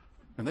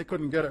 And they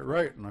couldn't get it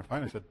right. And I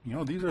finally said, you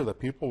know, these are the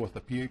people with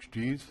the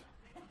PhDs.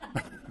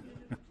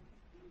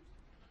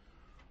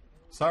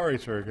 Sorry,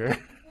 Sergey.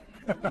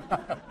 I don't handle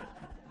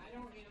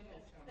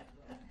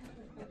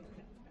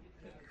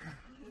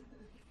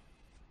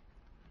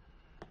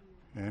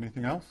shamans.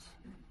 Anything else?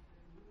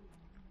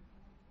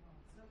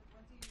 So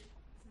what do you,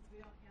 since we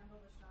don't handle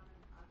the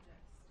shaman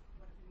objects,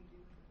 what do we do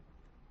with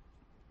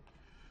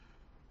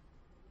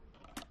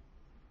them?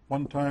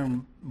 One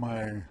time,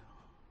 my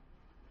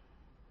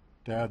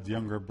dad's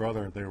younger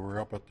brother, they were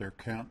up at their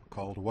camp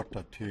called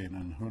Watatin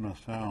in Huna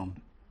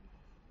Sound.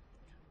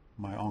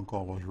 My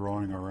uncle was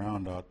rowing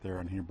around out there,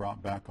 and he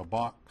brought back a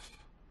box.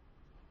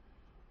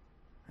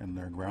 And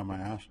their grandma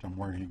asked him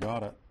where he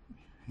got it.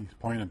 He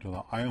pointed to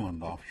the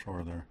island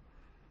offshore there.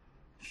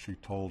 She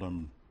told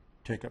him,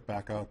 take it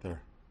back out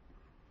there.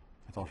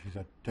 That's all she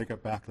said, take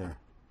it back there.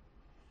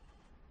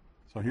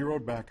 So he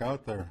rowed back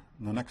out there,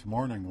 and the next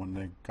morning when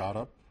they got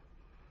up,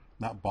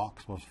 that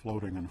box was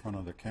floating in front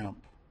of the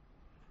camp,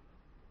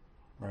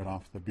 right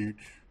off the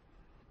beach.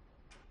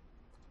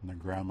 And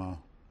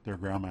their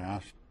grandma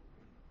asked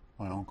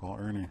my Uncle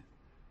Ernie,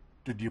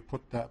 did you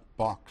put that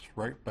box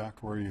right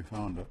back where you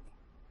found it?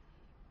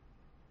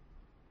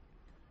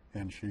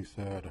 And he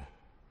said,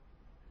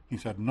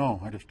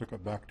 no, I just took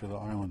it back to the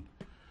island.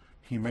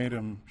 she made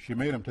him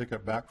take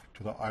it back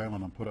to the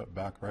island and put it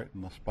back right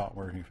in the spot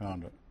where he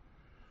found it.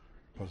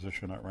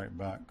 Position it right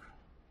back.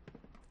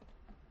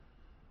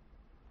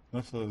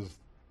 This is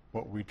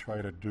what we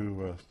try to do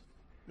with,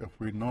 if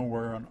we know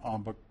where an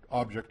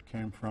object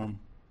came from,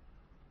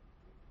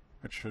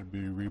 it should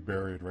be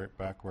reburied right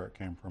back where it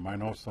came from. I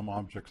know some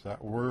objects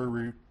that were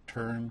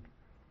returned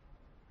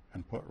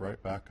and put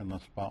right back in the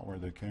spot where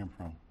they came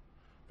from,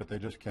 but they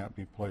just can't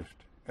be placed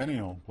any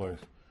old place.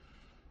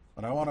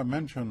 But I want to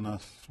mention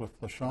this with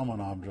the shaman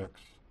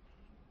objects.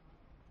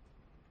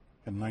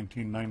 In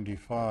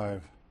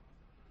 1995,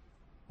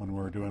 when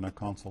we were doing a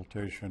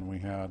consultation, we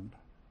had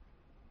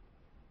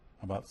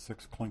about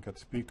 6 Tlingit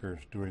speakers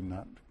doing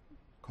that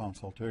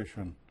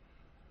consultation,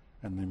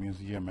 and the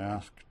museum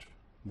asked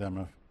them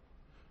if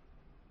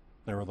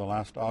they were the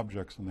last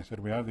objects, and they said,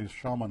 we have these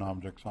shaman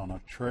objects on a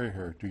tray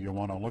here. Do you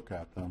want to look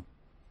at them?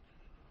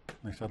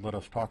 And they said, let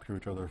us talk to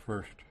each other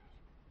first.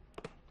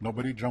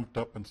 Nobody jumped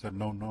up and said,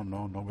 no, no,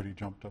 no. Nobody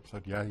jumped up and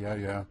said, yeah, yeah,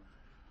 yeah.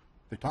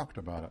 They talked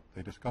about it.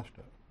 They discussed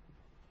it.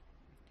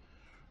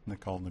 And they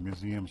called the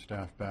museum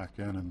staff back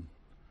in, and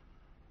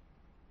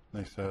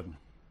they said,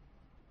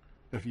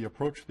 if you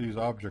approach these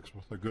objects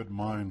with a good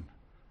mind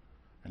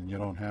and you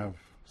don't have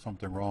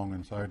something wrong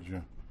inside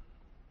you,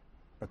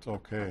 that's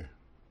okay.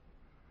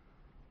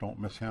 Don't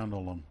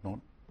mishandle them.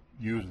 Don't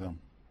use them.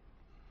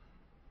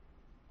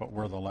 But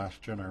we're the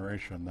last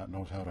generation that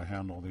knows how to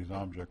handle these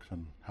objects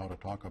and how to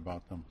talk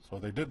about them. So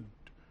they did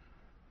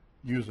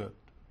use it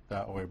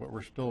that way, but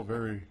we're still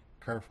very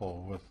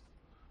careful with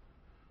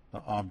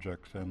the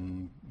objects.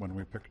 And when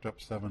we picked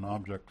up 7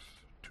 objects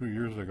 2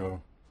 years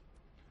ago,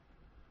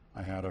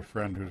 I had a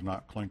friend who's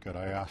not Tlingit.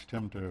 I asked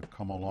him to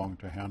come along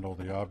to handle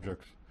the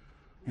objects.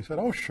 He said,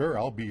 oh, sure,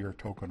 I'll be your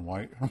token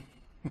white.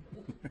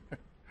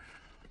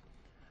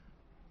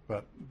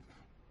 But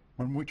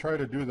when we try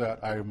to do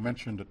that, I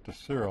mentioned it to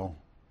Cyril,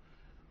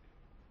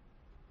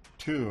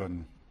 too,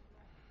 and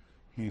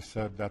he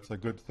said that's a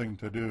good thing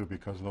to do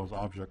because those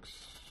objects,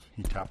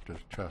 he tapped his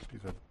chest, he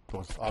said,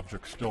 those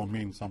objects still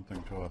mean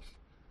something to us.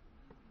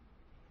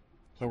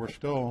 So we're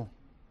still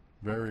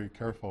very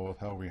careful with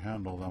how we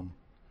handle them.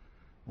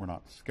 We're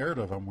not scared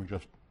of them, we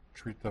just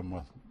treat them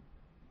with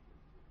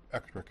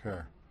extra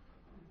care.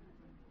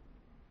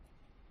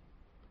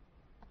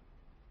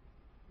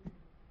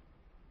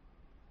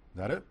 Is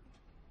that it?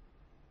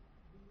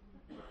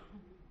 If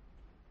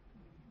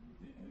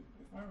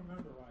I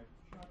remember right,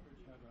 Shopridge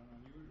had an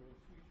unusual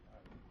speech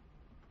pattern,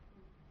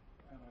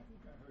 and I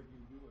think I heard you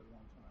do it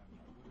one time.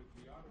 Would it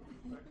be out of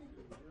respect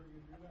to hear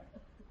you do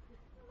that?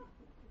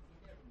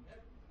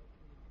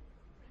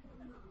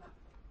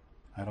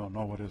 I don't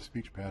know what his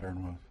speech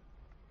pattern was.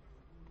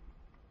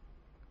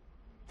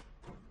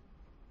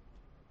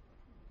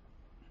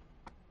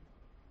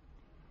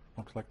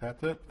 Looks like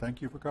that's it.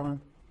 Thank you for coming.